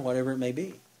have been, whatever it may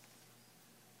be.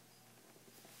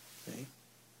 Okay?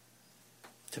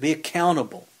 To be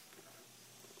accountable.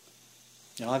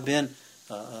 I've been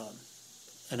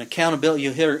an accountability.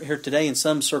 You hear today in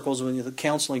some circles when you're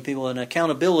counseling people, an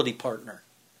accountability partner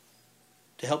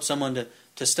to help someone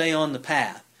to stay on the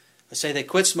path. Let's say they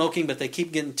quit smoking, but they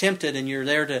keep getting tempted, and you're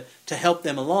there to help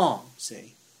them along,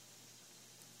 see.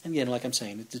 And again, like I'm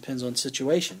saying, it depends on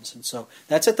situations. And so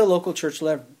that's at the local church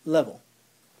level.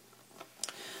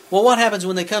 Well, what happens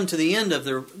when they come to the end of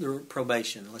their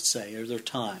probation, let's say, or their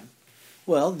time?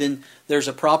 Well, then there's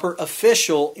a proper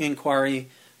official inquiry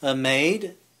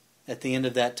made at the end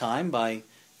of that time by,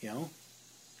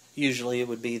 usually it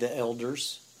would be the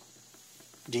elders,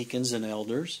 deacons and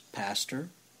elders, pastor.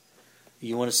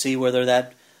 You want to see whether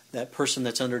that person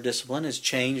that's under discipline has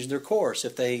changed their course.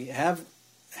 If they have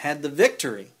had the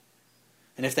victory,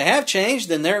 and if they have changed,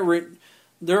 then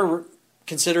they're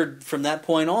considered from that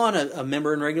point on a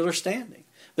member in regular standing.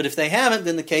 But if they haven't,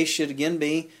 then the case should again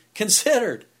be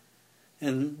considered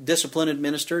and discipline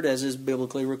administered as is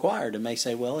biblically required. It may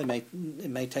say, well, it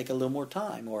may take a little more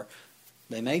time, or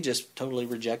they may just totally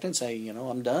reject it and say,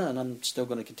 I'm done. I'm still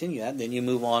going to continue that. And then you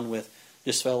move on with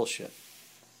disfellowship.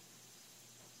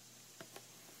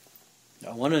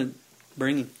 I want to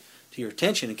bring to your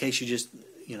attention, in case you just,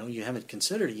 you haven't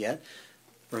considered it yet,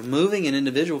 removing an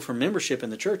individual from membership in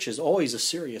the church is always a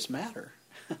serious matter.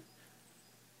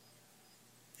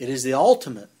 It is the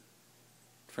ultimate,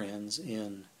 friends,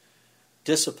 in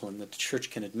discipline that the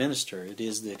church can administer. It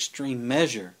is the extreme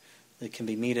measure that can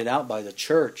be meted out by the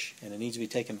church, and it needs to be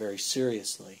taken very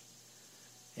seriously.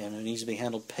 And it needs to be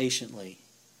handled patiently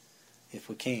if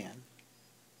we can.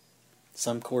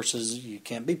 Some courses you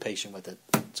can't be patient with it.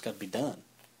 It's got to be done.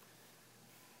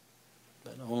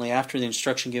 But only after the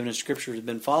instruction given in Scripture has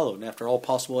been followed, and after all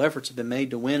possible efforts have been made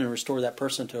to win and restore that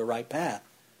person to a right path,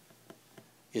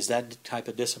 is that type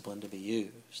of discipline to be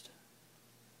used.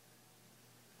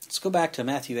 Let's go back to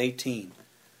Matthew 18.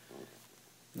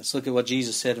 Let's look at what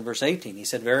Jesus said in verse 18. He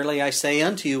said, "Verily I say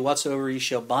unto you, whatsoever ye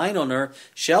shall bind on earth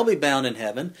shall be bound in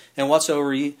heaven, and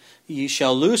whatsoever ye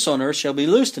shall loose on earth shall be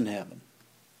loosed in heaven."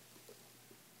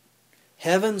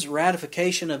 Heaven's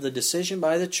ratification of the decision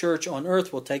by the church on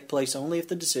earth will take place only if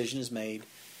the decision is made,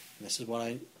 and this is what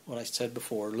I said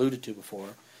before, alluded to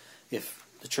before, if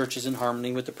the church is in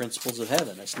harmony with the principles of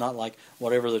heaven. It's not like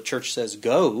whatever the church says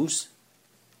goes.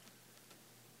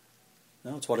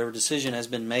 No, it's whatever decision has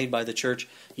been made by the church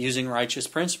using righteous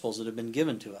principles that have been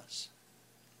given to us.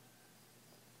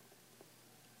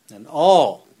 And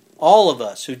all of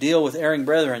us who deal with erring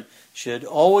brethren should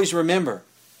always remember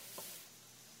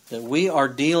that we are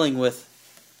dealing with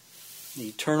the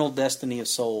eternal destiny of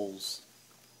souls,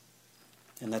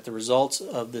 and that the results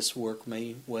of this work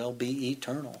may well be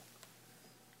eternal.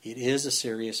 It is a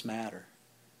serious matter,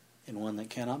 and one that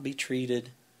cannot be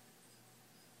treated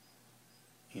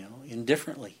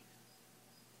indifferently,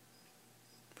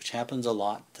 which happens a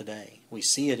lot today. We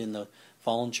see it in the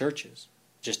fallen churches.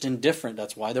 Just indifferent.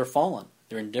 That's why they're fallen.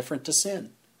 They're indifferent to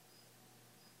sin.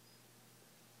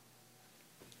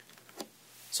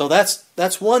 So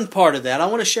that's one part of that. I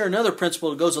want to share another principle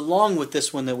that goes along with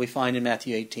this one that we find in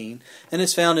Matthew 18, and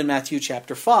it's found in Matthew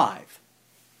chapter 5.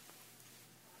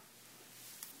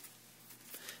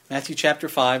 Matthew chapter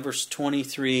 5, verse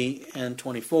 23 and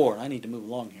 24. I need to move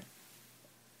along here.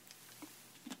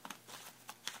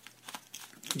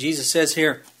 Jesus says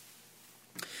here,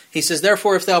 he says,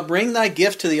 "Therefore, if thou bring thy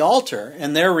gift to the altar,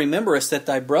 and there rememberest that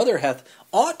thy brother hath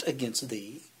aught against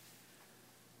thee,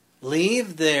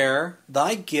 leave there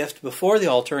thy gift before the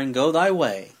altar, and go thy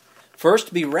way.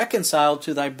 First be reconciled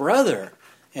to thy brother,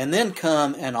 and then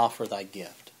come and offer thy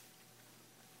gift."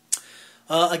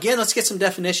 Again, let's get some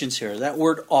definitions here. That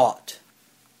word ought.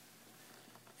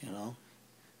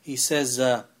 He says,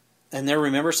 "And there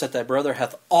rememberest that thy brother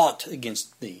hath aught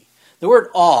against thee." The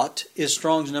word ought is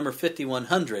Strong's number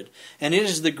 5100, and it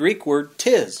is the Greek word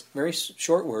tis, very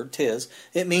short word, tis.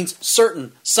 It means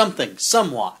certain, something,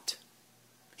 somewhat.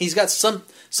 He's got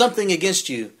something against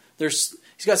you. He's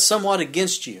got somewhat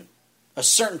against you, a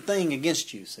certain thing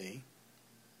against you, see?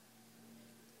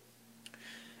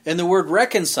 And the word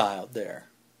reconciled there,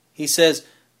 he says,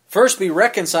 "First be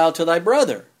reconciled to thy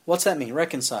brother." What's that mean,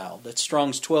 reconciled? That's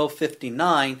Strong's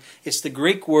 1259. It's the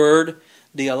Greek word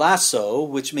dialasso,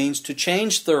 which means to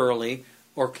change thoroughly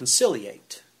or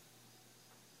conciliate.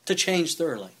 To change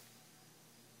thoroughly.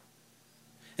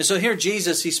 And so here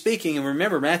Jesus, he's speaking, and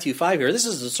remember Matthew 5 here, this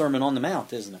is the Sermon on the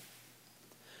Mount, isn't it?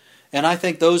 And I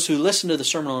think those who listened to the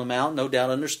Sermon on the Mount no doubt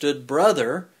understood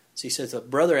brother. So he says, "A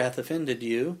brother hath offended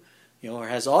you, or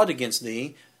has aught against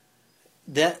thee."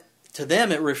 That to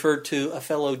them it referred to a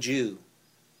fellow Jew.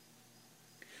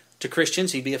 To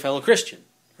Christians, he'd be a fellow Christian,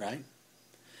 right?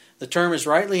 The term is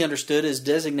rightly understood as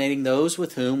designating those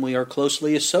with whom we are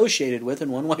closely associated with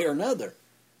in one way or another.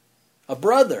 a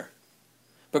brother.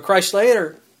 But Christ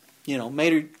later,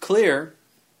 made it clear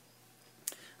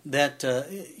that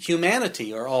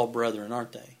humanity are all brethren,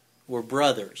 aren't they? We're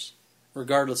brothers,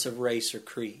 regardless of race or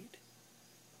creed.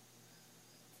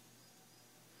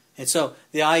 And so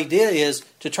the idea is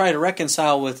to try to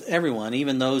reconcile with everyone,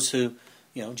 even those who,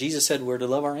 Jesus said we're to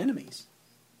love our enemies,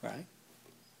 right?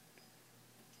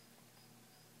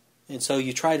 And so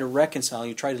you try to reconcile,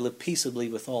 you try to live peaceably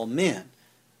with all men.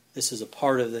 This is a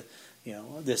part of the,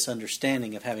 this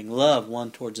understanding of having love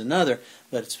one towards another,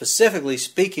 but specifically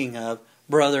speaking of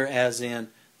brother as in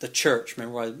the church.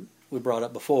 Remember what we brought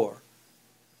up before.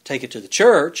 Take it to the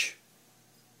church.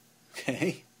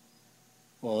 Okay.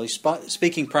 Well, he's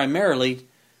speaking primarily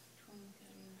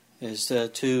is to...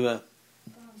 I'm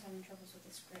having troubles with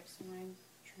the script, so I'm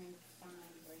trying to find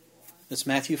where you are. It's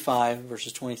Matthew 5,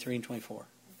 verses 23 and 24. Okay,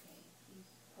 you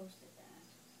posted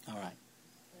that. All right.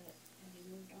 But have you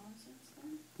moved on since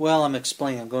then? Well, I'm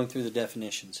explaining. I'm going through the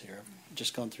definitions here. I've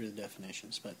just gone through the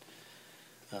definitions. But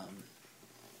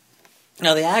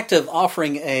now the act of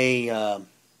offering a...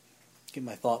 get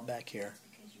my thought back here.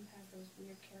 It's because you have those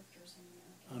weird characters in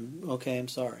there. I'm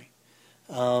sorry.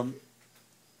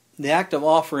 The act of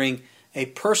offering a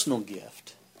personal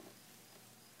gift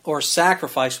or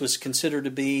sacrifice was considered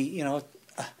to be,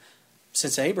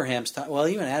 since Abraham's time, well,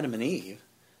 even Adam and Eve,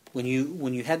 when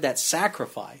you had that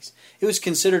sacrifice, it was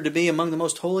considered to be among the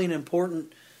most holy and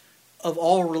important of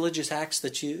all religious acts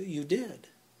that you did.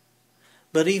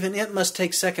 But even it must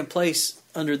take second place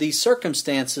under these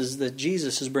circumstances that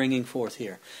Jesus is bringing forth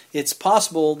here. It's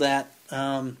possible that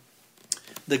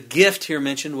the gift here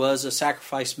mentioned was a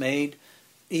sacrifice made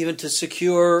even to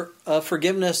secure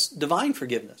forgiveness, divine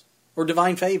forgiveness, or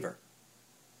divine favor,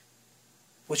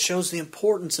 which shows the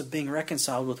importance of being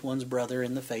reconciled with one's brother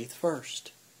in the faith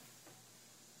first.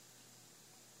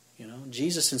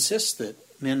 Jesus insists that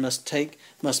men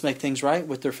must make things right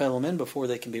with their fellow men before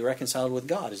they can be reconciled with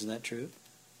God. Isn't that true?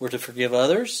 We're to forgive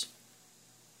others,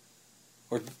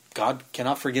 or God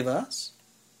cannot forgive us.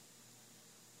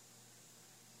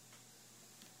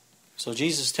 So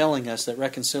Jesus is telling us that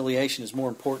reconciliation is more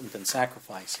important than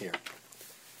sacrifice here.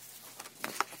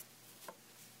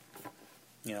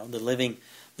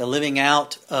 The living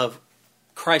out of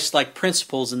Christ-like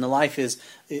principles in the life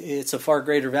it's a far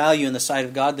greater value in the sight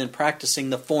of God than practicing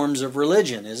the forms of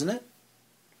religion, isn't it?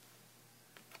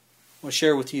 I want to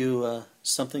share with you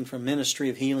something from Ministry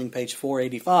of Healing, page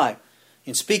 485.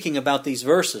 In speaking about these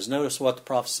verses, notice what the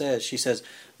prophet says. She says,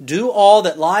 "Do all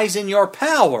that lies in your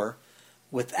power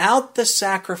without the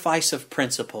sacrifice of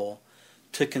principle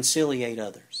to conciliate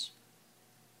others."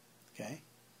 Okay?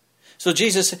 So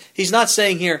Jesus, he's not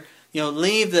saying here,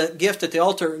 leave the gift at the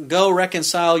altar and go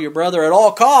reconcile your brother at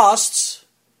all costs.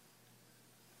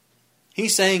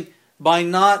 He's saying, by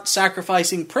not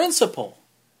sacrificing principle,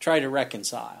 try to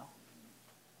reconcile.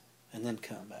 And then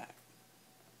come back.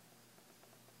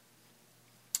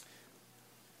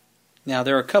 Now,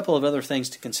 there are a couple of other things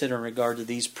to consider in regard to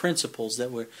these principles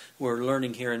that we're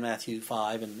learning here in Matthew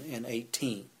 5 and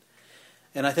 18.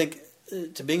 And I think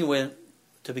to begin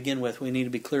with, we need to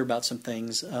be clear about some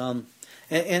things. And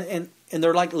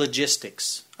they're like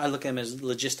logistics. I look at them as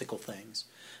logistical things.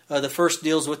 The first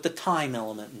deals with the time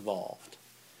element involved,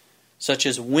 such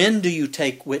as when do you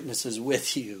take witnesses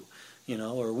with you,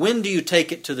 or when do you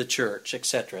take it to the church,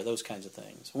 etc., those kinds of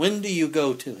things. When do you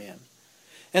go to him?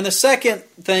 And the second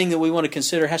thing that we want to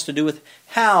consider has to do with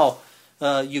how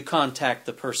you contact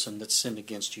the person that's sinned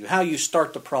against you, how you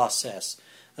start the process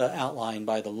outlined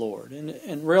by the Lord.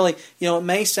 And really, it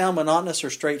may sound monotonous or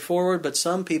straightforward, but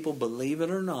some people, believe it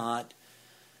or not,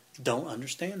 don't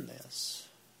understand this.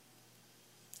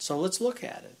 So let's look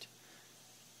at it.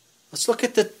 Let's look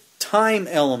at the time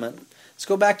element. Let's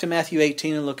go back to Matthew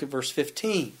 18 and look at verse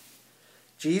 15.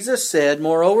 Jesus said,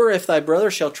 "Moreover, if thy brother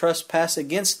shall trespass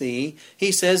against thee,"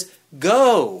 he says,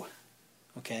 "go."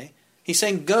 Okay? He's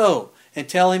saying, "Go, and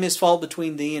tell him his fault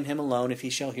between thee and him alone. If he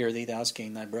shall hear thee, thou hast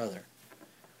gained thy brother."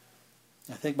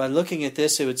 I think by looking at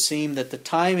this, it would seem that the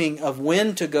timing of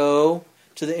when to go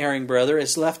to the erring brother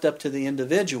is left up to the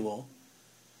individual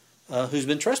who's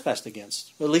been trespassed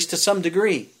against, at least to some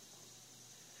degree.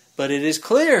 But it is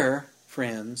clear,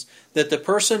 friends, that the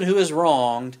person who is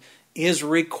wronged is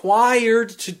required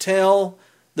to tell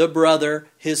the brother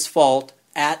his fault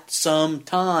at some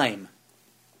time.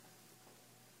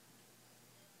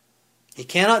 He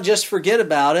cannot just forget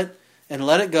about it and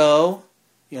let it go,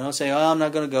 say, "Oh, I'm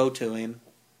not going to go to him."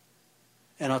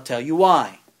 And I'll tell you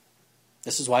why.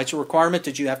 This is why it's a requirement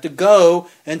that you have to go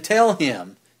and tell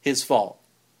him his fault.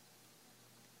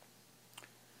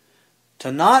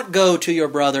 To not go to your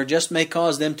brother just may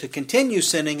cause them to continue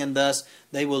sinning, and thus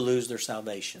they will lose their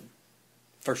salvation.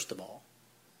 First of all.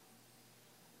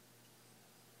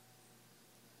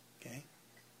 Okay?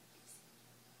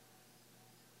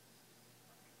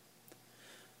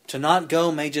 To not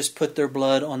go may just put their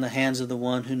blood on the hands of the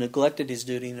one who neglected his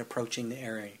duty in approaching the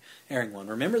erring one.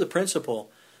 Remember the principle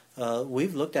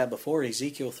we've looked at before,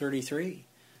 Ezekiel 33.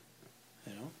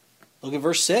 Look at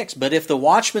verse 6. But if the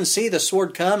watchman see the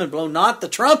sword come and blow not the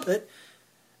trumpet,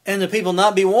 and the people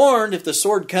not be warned, if the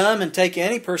sword come and take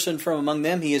any person from among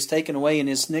them, he is taken away in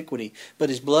his iniquity. But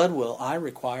his blood will I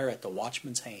require at the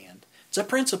watchman's hand. It's a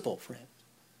principle, friend.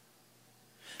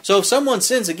 So if someone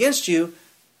sins against you,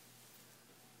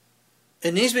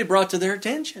 it needs to be brought to their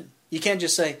attention. You can't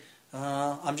just say,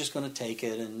 I'm just going to take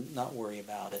it and not worry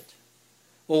about it.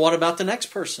 Well, what about the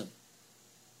next person?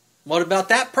 What about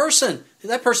that person?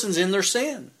 That person's in their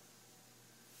sin.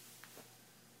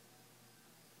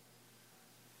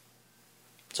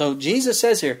 So Jesus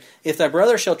says here, if thy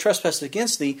brother shall trespass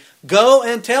against thee, go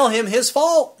and tell him his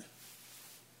fault.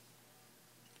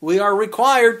 We are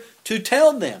required to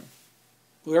tell them.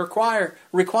 We are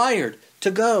required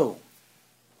to go.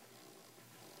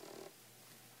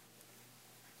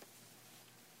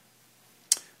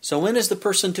 So when is the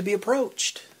person to be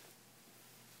approached?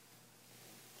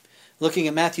 Looking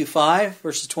at Matthew 5,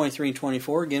 verses 23 and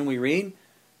 24, again we read,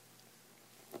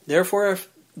 Therefore, if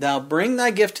thou bring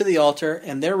thy gift to the altar,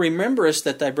 and there rememberest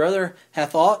that thy brother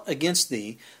hath aught against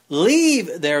thee,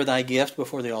 leave there thy gift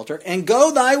before the altar, and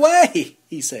go thy way,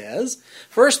 he says.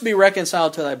 First be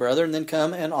reconciled to thy brother, and then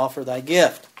come and offer thy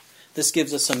gift. This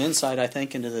gives us some insight, I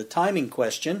think, into the timing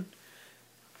question.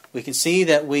 We can see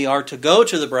that we are to go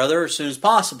to the brother as soon as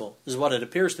possible, is what it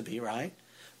appears to be, right?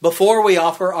 Before we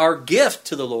offer our gift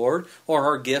to the Lord, or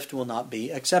our gift will not be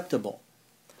acceptable.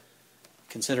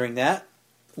 Considering that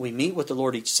we meet with the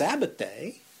Lord each Sabbath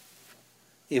day,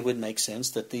 it would make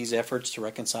sense that these efforts to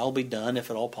reconcile be done,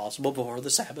 if at all possible, before the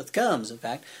Sabbath comes. In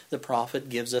fact, the prophet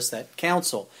gives us that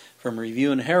counsel. From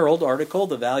Review and Herald article,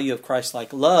 The Value of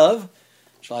Christ-like Love,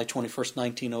 July 21st,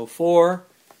 1904,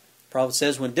 the prophet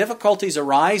says, when difficulties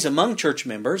arise among church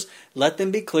members, let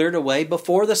them be cleared away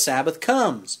before the Sabbath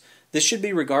comes. This should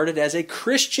be regarded as a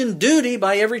Christian duty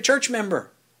by every church member.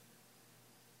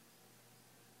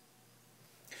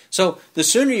 So, the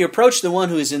sooner you approach the one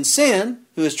who is in sin,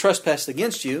 who has trespassed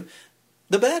against you,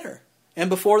 the better. And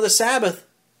before the Sabbath,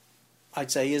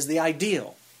 I'd say, is the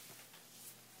ideal.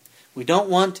 We don't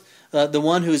want the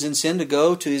one who is in sin to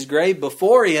go to his grave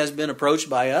before he has been approached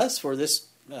by us, for this,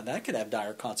 that could have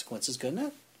dire consequences, couldn't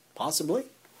it? Possibly.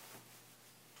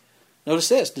 Notice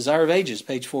this, Desire of Ages,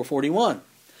 page 441.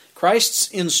 Christ's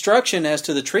instruction as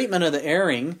to the treatment of the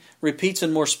erring repeats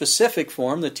in more specific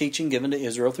form the teaching given to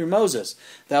Israel through Moses.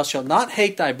 Thou shalt not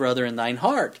hate thy brother in thine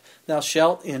heart. Thou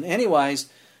shalt in any wise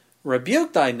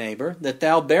rebuke thy neighbor, that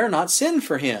thou bear not sin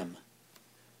for him.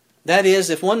 That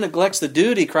is, if one neglects the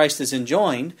duty Christ has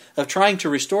enjoined of trying to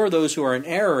restore those who are in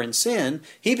error and sin,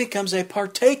 he becomes a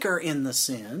partaker in the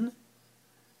sin.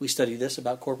 We studied this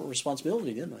about corporate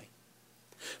responsibility, didn't we?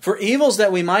 For evils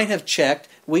that we might have checked,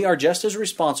 we are just as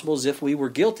responsible as if we were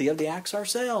guilty of the acts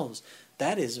ourselves.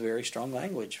 That is very strong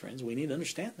language, friends. We need to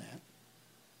understand that.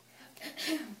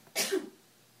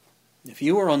 If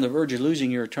you were on the verge of losing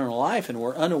your eternal life and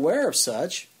were unaware of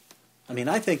such,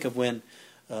 I think of when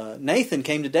Nathan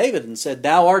came to David and said,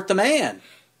 "Thou art the man."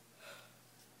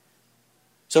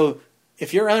 So,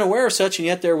 if you're unaware of such and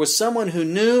yet there was someone who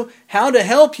knew how to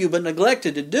help you but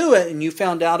neglected to do it, and you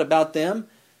found out about them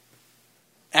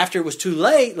after it was too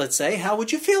late, let's say, how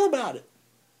would you feel about it?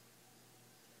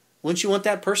 Wouldn't you want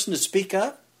that person to speak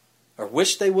up? Or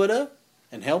wish they would have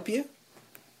and help you?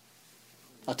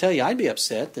 I'll tell you, I'd be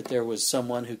upset that there was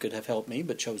someone who could have helped me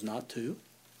but chose not to.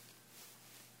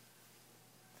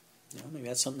 Maybe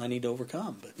that's something I need to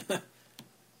overcome. But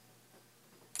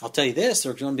I'll tell you this,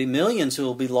 there's going to be millions who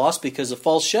will be lost because of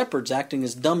false shepherds acting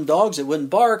as dumb dogs that wouldn't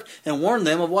bark and warn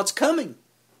them of what's coming.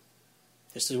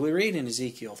 Just as we read in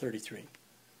Ezekiel 33.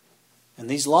 And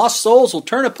these lost souls will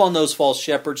turn upon those false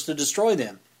shepherds to destroy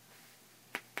them.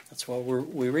 That's what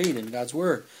we read in God's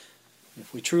Word.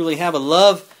 If we truly have a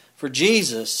love for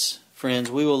Jesus, friends,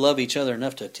 we will love each other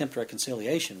enough to attempt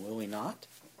reconciliation, will we not?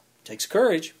 It takes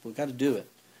courage. We've got to do it.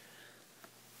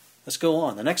 Let's go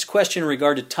on. The next question in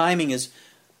regard to timing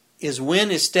is when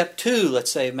is step 2,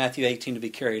 let's say, of Matthew 18 to be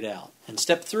carried out? And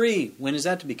step 3, when is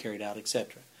that to be carried out,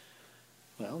 etc.?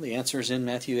 Well, the answer is in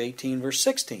Matthew 18, verse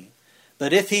 16.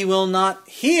 But if he will not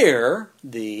hear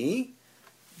thee,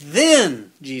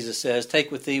 then, Jesus says,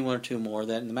 take with thee one or two more,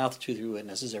 that in the mouth of 2 or 3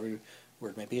 witnesses every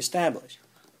word may be established.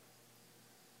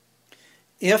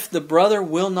 If the brother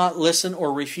will not listen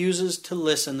or refuses to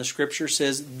listen, the Scripture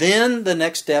says, then the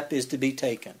next step is to be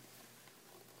taken.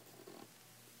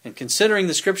 And considering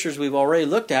the Scriptures we've already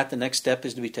looked at, the next step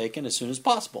is to be taken as soon as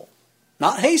possible.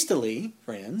 Not hastily,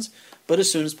 friends, but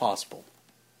as soon as possible.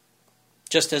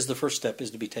 Just as the first step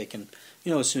is to be taken,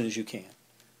 as soon as you can.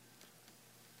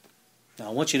 Now,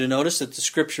 I want you to notice that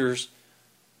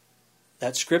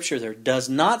that Scripture there does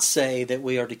not say that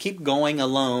we are to keep going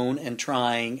alone and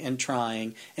trying and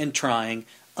trying and trying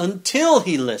until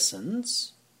he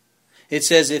listens. It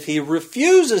says if he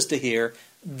refuses to hear,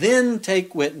 then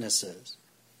take witnesses.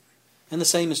 And the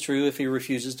same is true if he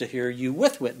refuses to hear you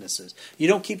with witnesses. You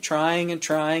don't keep trying and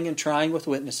trying and trying with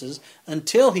witnesses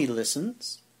until he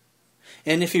listens.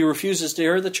 And if he refuses to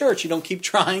hear the church, you don't keep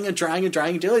trying and trying and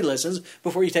trying until he listens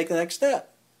before you take the next step.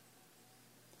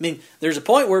 I mean, there's a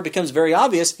point where it becomes very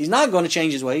obvious he's not going to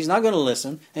change his way, he's not going to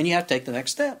listen, and you have to take the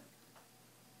next step.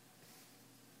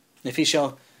 If he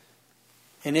shall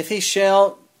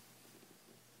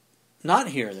not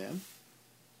hear them,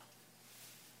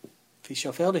 if he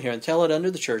shall fail to hear, and tell it unto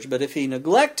the church. But if he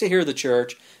neglect to hear the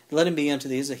church, let him be unto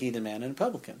thee as a heathen man and a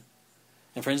publican.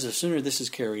 And friends, the sooner this is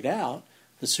carried out,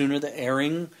 the sooner the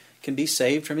erring can be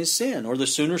saved from his sin, or the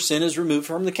sooner sin is removed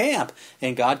from the camp,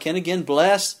 and God can again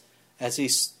bless,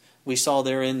 as we saw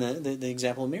there in the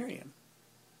example of Miriam.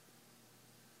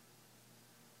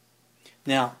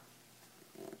 Now,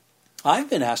 I've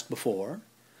been asked before,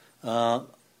 on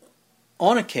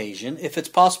occasion, if it's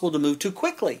possible to move too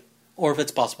quickly, or if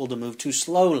it's possible to move too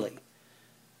slowly.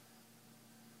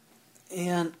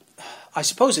 And I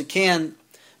suppose it can,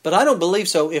 but I don't believe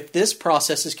so if this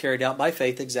process is carried out by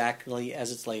faith exactly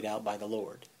as it's laid out by the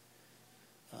Lord.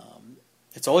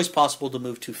 It's always possible to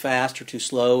move too fast or too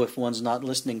slow if one's not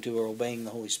listening to or obeying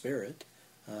the Holy Spirit.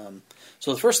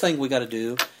 So the first thing we got to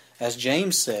do, as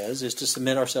James says, is to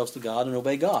submit ourselves to God and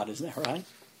obey God. Isn't that right?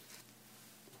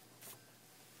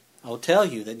 I will tell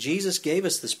you that Jesus gave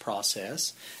us this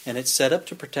process, and it's set up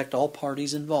to protect all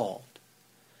parties involved.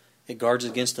 It guards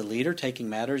against a leader taking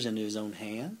matters into his own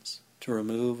hands, to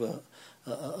remove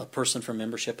a person from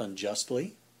membership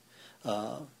unjustly.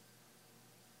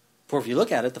 For if you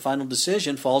look at it, the final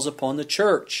decision falls upon the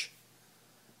church,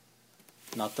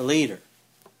 not the leader.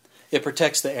 It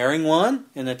protects the erring one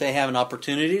in that they have an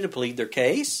opportunity to plead their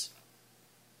case.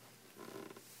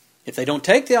 If they don't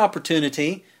take the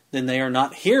opportunity, then they are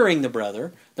not hearing the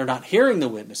brother, they're not hearing the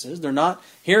witnesses, they're not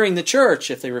hearing the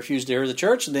church. If they refuse to hear the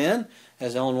church, then,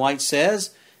 as Ellen White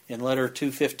says in letter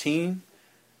 215,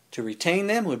 to retain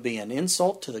them would be an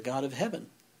insult to the God of heaven.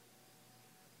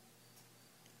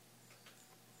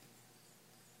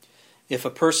 If a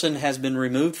person has been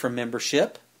removed from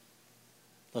membership,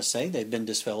 let's say they've been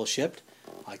disfellowshipped,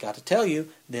 I got to tell you,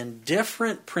 then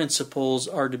different principles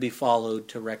are to be followed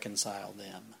to reconcile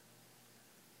them.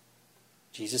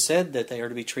 Jesus said that they are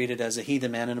to be treated as a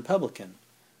heathen man and a publican.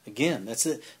 Again, that's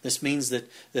it. This means that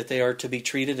they are to be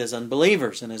treated as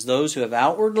unbelievers and as those who have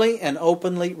outwardly and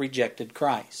openly rejected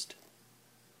Christ.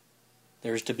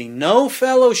 There is to be no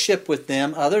fellowship with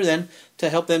them other than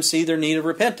to help them see their need of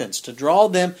repentance, to draw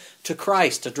them to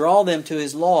Christ, to draw them to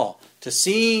His law, to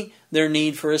see their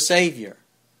need for a Savior.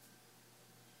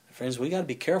 Friends, we got to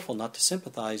be careful not to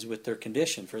sympathize with their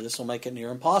condition, for this will make it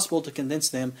near impossible to convince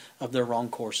them of their wrong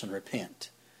course and repent.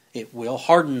 It will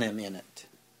harden them in it.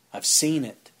 I've seen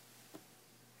it.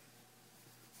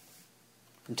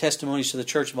 From Testimonies to the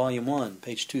Church, Volume 1,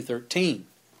 page 213.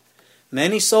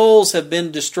 Many souls have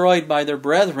been destroyed by their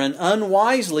brethren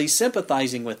unwisely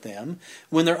sympathizing with them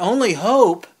when their only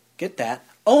hope, get that,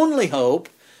 only hope,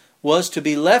 was to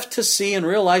be left to see and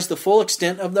realize the full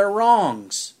extent of their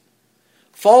wrongs.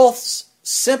 False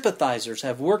sympathizers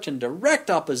have worked in direct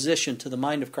opposition to the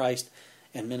mind of Christ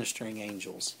and ministering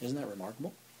angels. Isn't that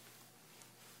remarkable?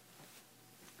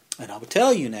 And I will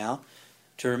tell you now,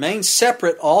 to remain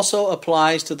separate also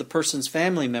applies to the person's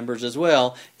family members as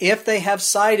well, if they have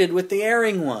sided with the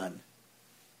erring one.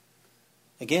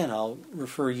 Again, I'll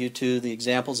refer you to the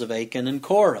examples of Achan and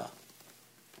Korah.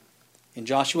 In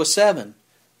Joshua 7,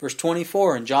 verse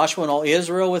 24, and Joshua and all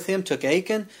Israel with him took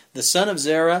Achan, the son of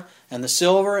Zerah, and the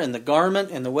silver, and the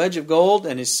garment, and the wedge of gold,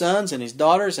 and his sons, and his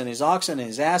daughters, and his oxen, and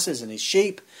his asses, and his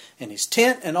sheep, and his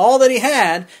tent, and all that he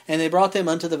had, and they brought them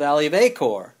unto the valley of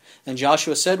Achor. And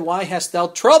Joshua said, Why hast thou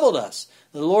troubled us?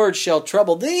 The Lord shall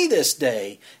trouble thee this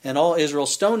day. And all Israel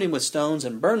stoned him with stones,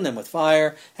 and burned them with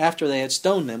fire, after they had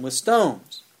stoned them with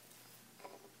stones.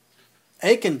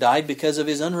 Achan died because of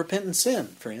his unrepentant sin,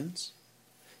 friends.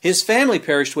 His family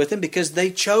perished with him because they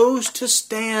chose to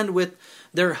stand with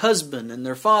their husband and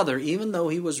their father, even though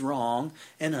he was wrong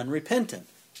and unrepentant.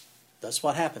 That's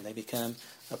what happened. They became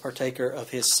a partaker of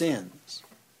his sins.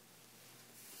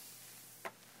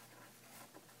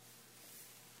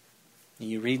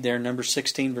 You read there in Numbers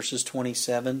 16, verses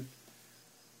 27,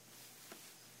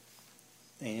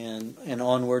 and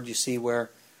onward you see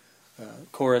where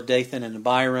Korah, Dathan, and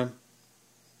Abiram,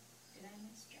 Did I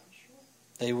miss Joshua?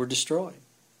 they were destroyed.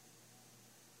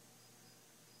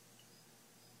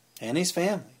 And his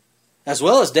family, as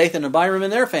well as Dathan and Abiram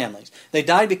and their families. They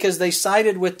died because they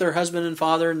sided with their husband and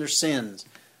father in their sins.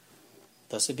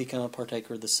 Thus they become a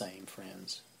partaker of the same,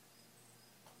 friends.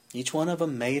 Each one of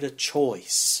them made a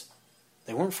choice.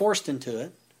 They weren't forced into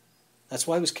it. That's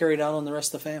why it was carried out on the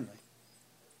rest of the family.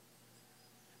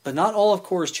 But not all of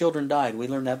Korah's children died. We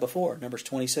learned that before, Numbers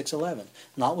 26:11.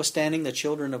 Notwithstanding, the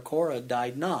children of Korah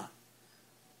died not,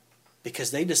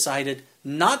 because they decided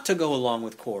not to go along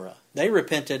with Korah. They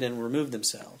repented and removed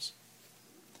themselves.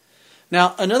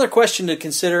 Now, another question to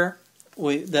consider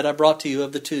that I brought to you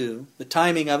of the two, the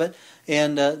timing of it,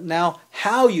 and now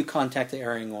how you contact the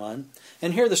erring one.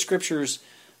 And here the Scriptures,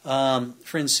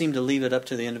 friends, seem to leave it up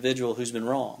to the individual who's been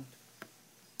wronged.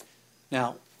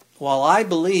 Now, while I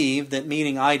believe that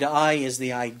meeting eye to eye is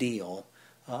the ideal,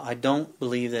 I don't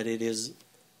believe that it is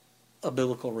a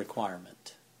biblical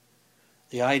requirement.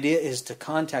 The idea is to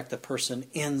contact the person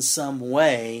in some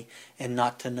way and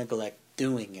not to neglect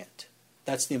doing it.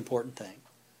 That's the important thing.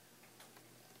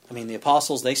 I mean, the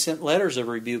apostles, they sent letters of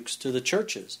rebukes to the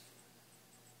churches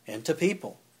and to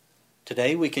people.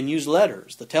 Today we can use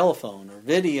letters, the telephone, or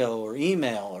video, or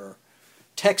email, or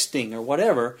texting, or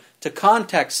whatever, to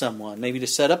contact someone, maybe to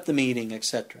set up the meeting,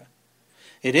 etc.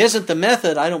 It isn't the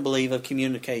method, I don't believe, of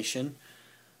communication,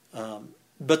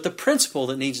 but the principle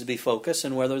that needs to be focused,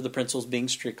 and whether the principle is being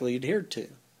strictly adhered to.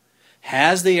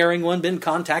 Has the erring one been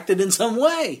contacted in some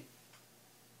way?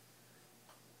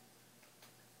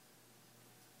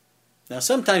 Now,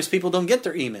 sometimes people don't get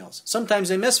their emails. Sometimes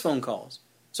they miss phone calls.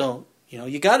 So,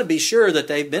 you got to be sure that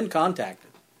they've been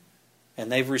contacted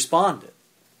and they've responded.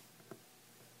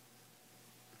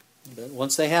 But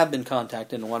once they have been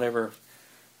contacted in whatever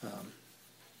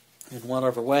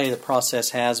way, the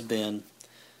process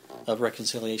of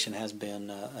reconciliation has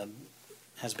begun.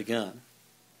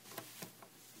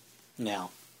 Now,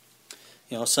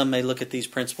 some may look at these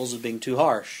principles as being too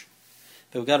harsh.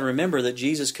 But we've got to remember that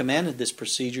Jesus commanded this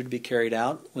procedure to be carried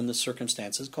out when the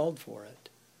circumstances called for it.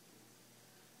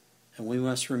 And we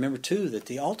must remember, too, that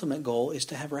the ultimate goal is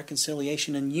to have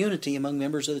reconciliation and unity among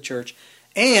members of the church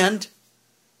and,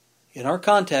 in our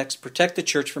context, protect the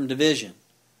church from division,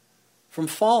 from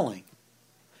falling.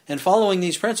 And following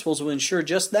these principles will ensure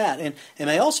just that, and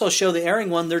may also show the erring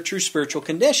one their true spiritual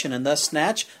condition, and thus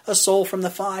snatch a soul from the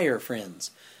fire,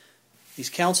 friends. These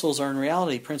counsels are in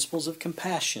reality principles of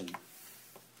compassion.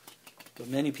 But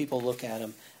many people look at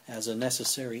them as a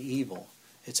necessary evil.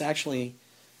 It's actually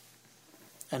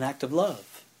an act of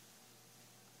love.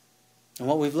 And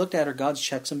what we've looked at are God's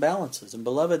checks and balances. And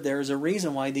beloved, there is a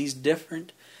reason why these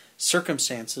different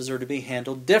circumstances are to be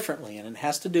handled differently. And it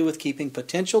has to do with keeping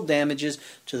potential damages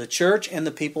to the church and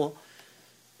the people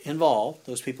involved,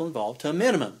 those people involved, to a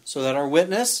minimum, so that our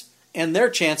witness and their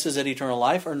chances at eternal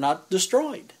life are not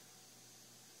destroyed.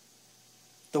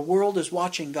 The world is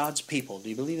watching God's people. Do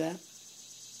you believe that?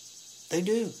 They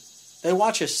do. They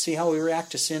watch us to see how we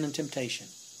react to sin and temptation.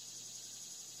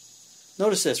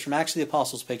 Notice this from Acts of the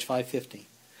Apostles, page 550.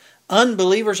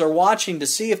 Unbelievers are watching to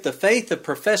see if the faith of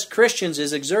professed Christians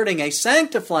is exerting a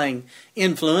sanctifying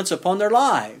influence upon their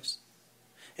lives.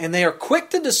 And they are quick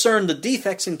to discern the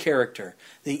defects in character,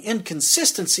 the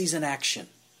inconsistencies in action.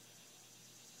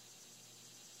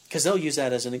 Because they'll use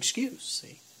that as an excuse,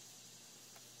 see.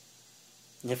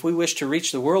 And if we wish to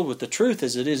reach the world with the truth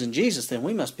as it is in Jesus, then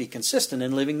we must be consistent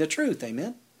in living the truth.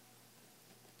 Amen?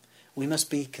 We must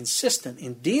be consistent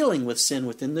in dealing with sin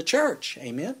within the church.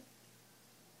 Amen?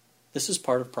 This is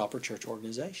part of proper church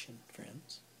organization,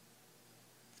 friends.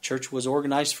 The church was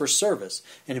organized for service,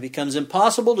 and it becomes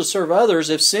impossible to serve others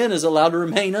if sin is allowed to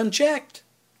remain unchecked.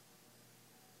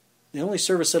 The only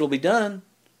service that will be done,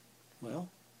 well,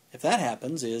 if that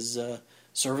happens, is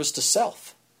service to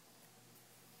self.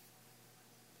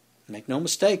 Make no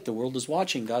mistake, the world is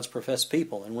watching God's professed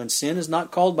people. And when sin is not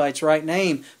called by its right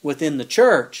name within the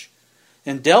church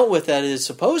and dealt with as it is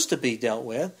supposed to be dealt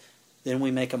with, then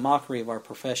we make a mockery of our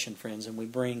profession, friends, and we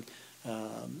bring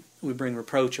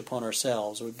reproach upon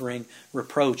ourselves. We bring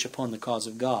reproach upon the cause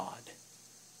of God.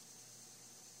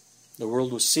 The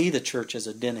world will see the church as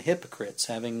a den of hypocrites,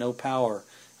 having no power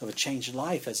of a changed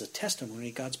life as a testimony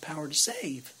of God's power to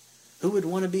save. Who would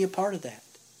want to be a part of that?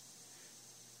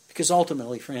 Because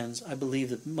ultimately, friends, I believe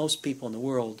that most people in the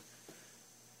world,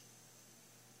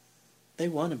 they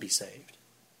want to be saved.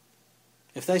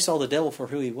 If they saw the devil for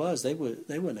who he was, they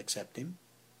wouldn't accept him.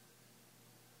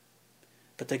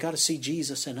 But they got to see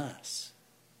Jesus in us.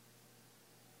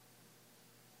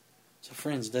 So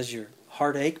friends, does your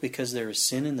heart ache because there is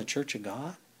sin in the church of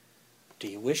God? Do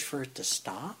you wish for it to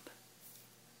stop?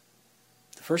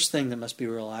 The first thing that must be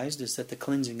realized is that the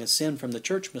cleansing of sin from the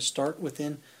church must start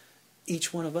within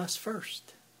each one of us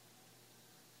first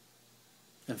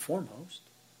and foremost.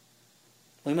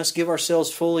 We must give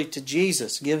ourselves fully to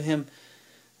Jesus. Give Him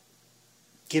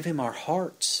our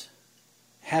hearts.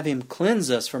 Have Him cleanse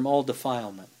us from all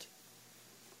defilement.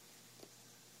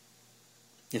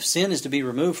 If sin is to be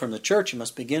removed from the church, it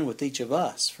must begin with each of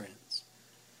us, friends.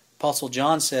 Apostle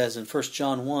John says in 1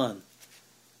 John 1,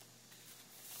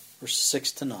 verses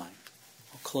 6 to 9.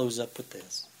 I'll close up with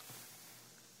this.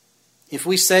 If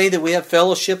we say that we have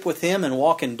fellowship with Him and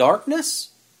walk in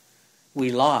darkness,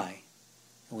 we lie,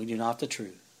 and we do not the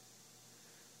truth.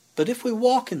 But if we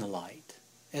walk in the light,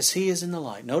 as He is in the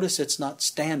light, notice it's not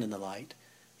stand in the light,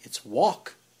 it's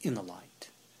walk in the light.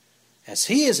 As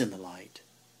He is in the light,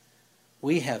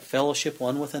 we have fellowship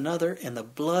one with another, and the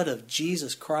blood of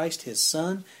Jesus Christ, His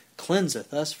Son,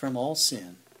 cleanseth us from all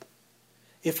sin.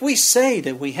 If we say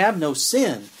that we have no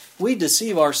sin, we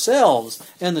deceive ourselves,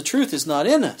 and the truth is not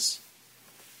in us.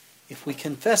 If we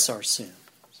confess our sins,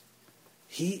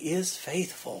 He is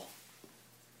faithful.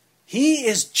 He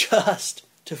is just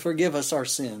to forgive us our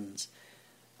sins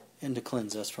and to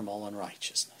cleanse us from all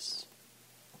unrighteousness.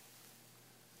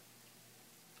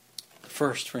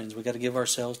 First, friends, we've got to give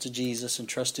ourselves to Jesus and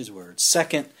trust His word.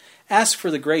 Second, ask for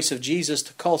the grace of Jesus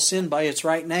to call sin by its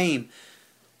right name.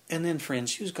 And then,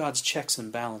 friends, use God's checks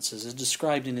and balances as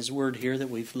described in His word here that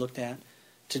we've looked at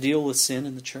to deal with sin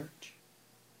in the church.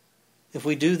 If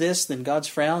we do this, then God's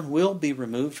frown will be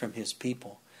removed from His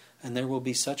people, and there will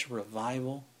be such a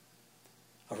revival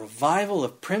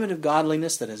of primitive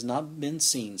godliness that has not been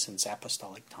seen since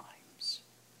apostolic times.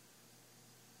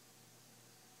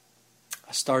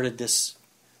 I started this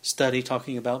study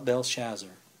talking about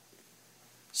Belshazzar,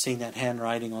 seeing that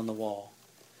handwriting on the wall.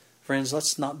 Friends,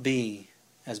 let's not be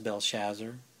as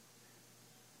Belshazzar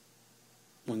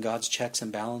when God's checks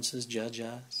and balances judge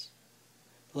us.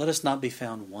 Let us not be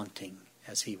found wanting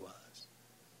as he was.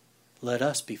 Let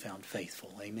us be found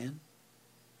faithful. Amen?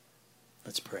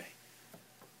 Let's pray.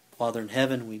 Father in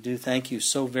heaven, we do thank you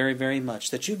so very, very much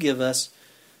that you give us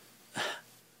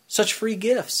such free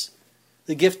gifts.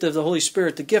 The gift of the Holy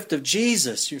Spirit, the gift of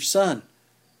Jesus, your Son,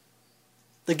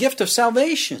 the gift of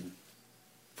salvation.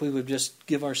 If we would just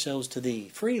give ourselves to Thee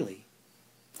freely.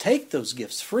 Take those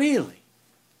gifts freely.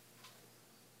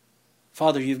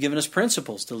 Father, you've given us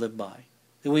principles to live by,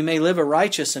 that we may live a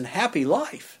righteous and happy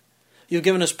life. You've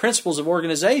given us principles of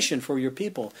organization for your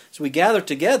people as we gather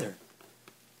together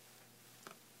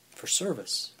for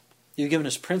service. You've given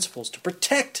us principles to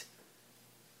protect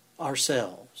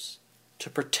ourselves, to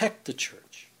protect the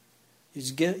church.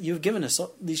 You've given us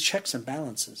these checks and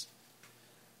balances.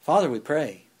 Father, we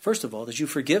pray, first of all, that you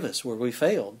forgive us where we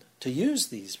failed to use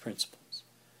these principles.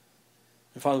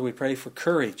 And Father, we pray for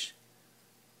courage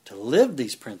to live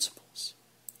these principles,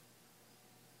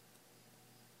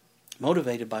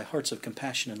 motivated by hearts of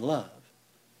compassion and love.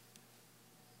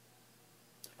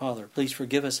 Father, please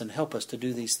forgive us and help us to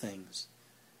do these things.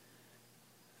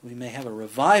 We may have a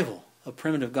revival of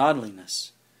primitive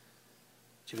godliness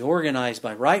to be organized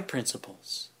by right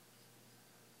principles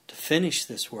to finish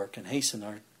this work and hasten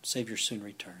our Savior's soon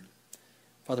return.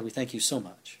 Father, we thank you so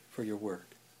much for your word.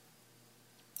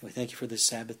 We thank you for this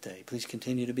Sabbath day. Please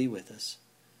continue to be with us.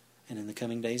 And in the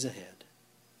coming days ahead,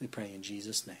 we pray in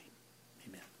Jesus' name.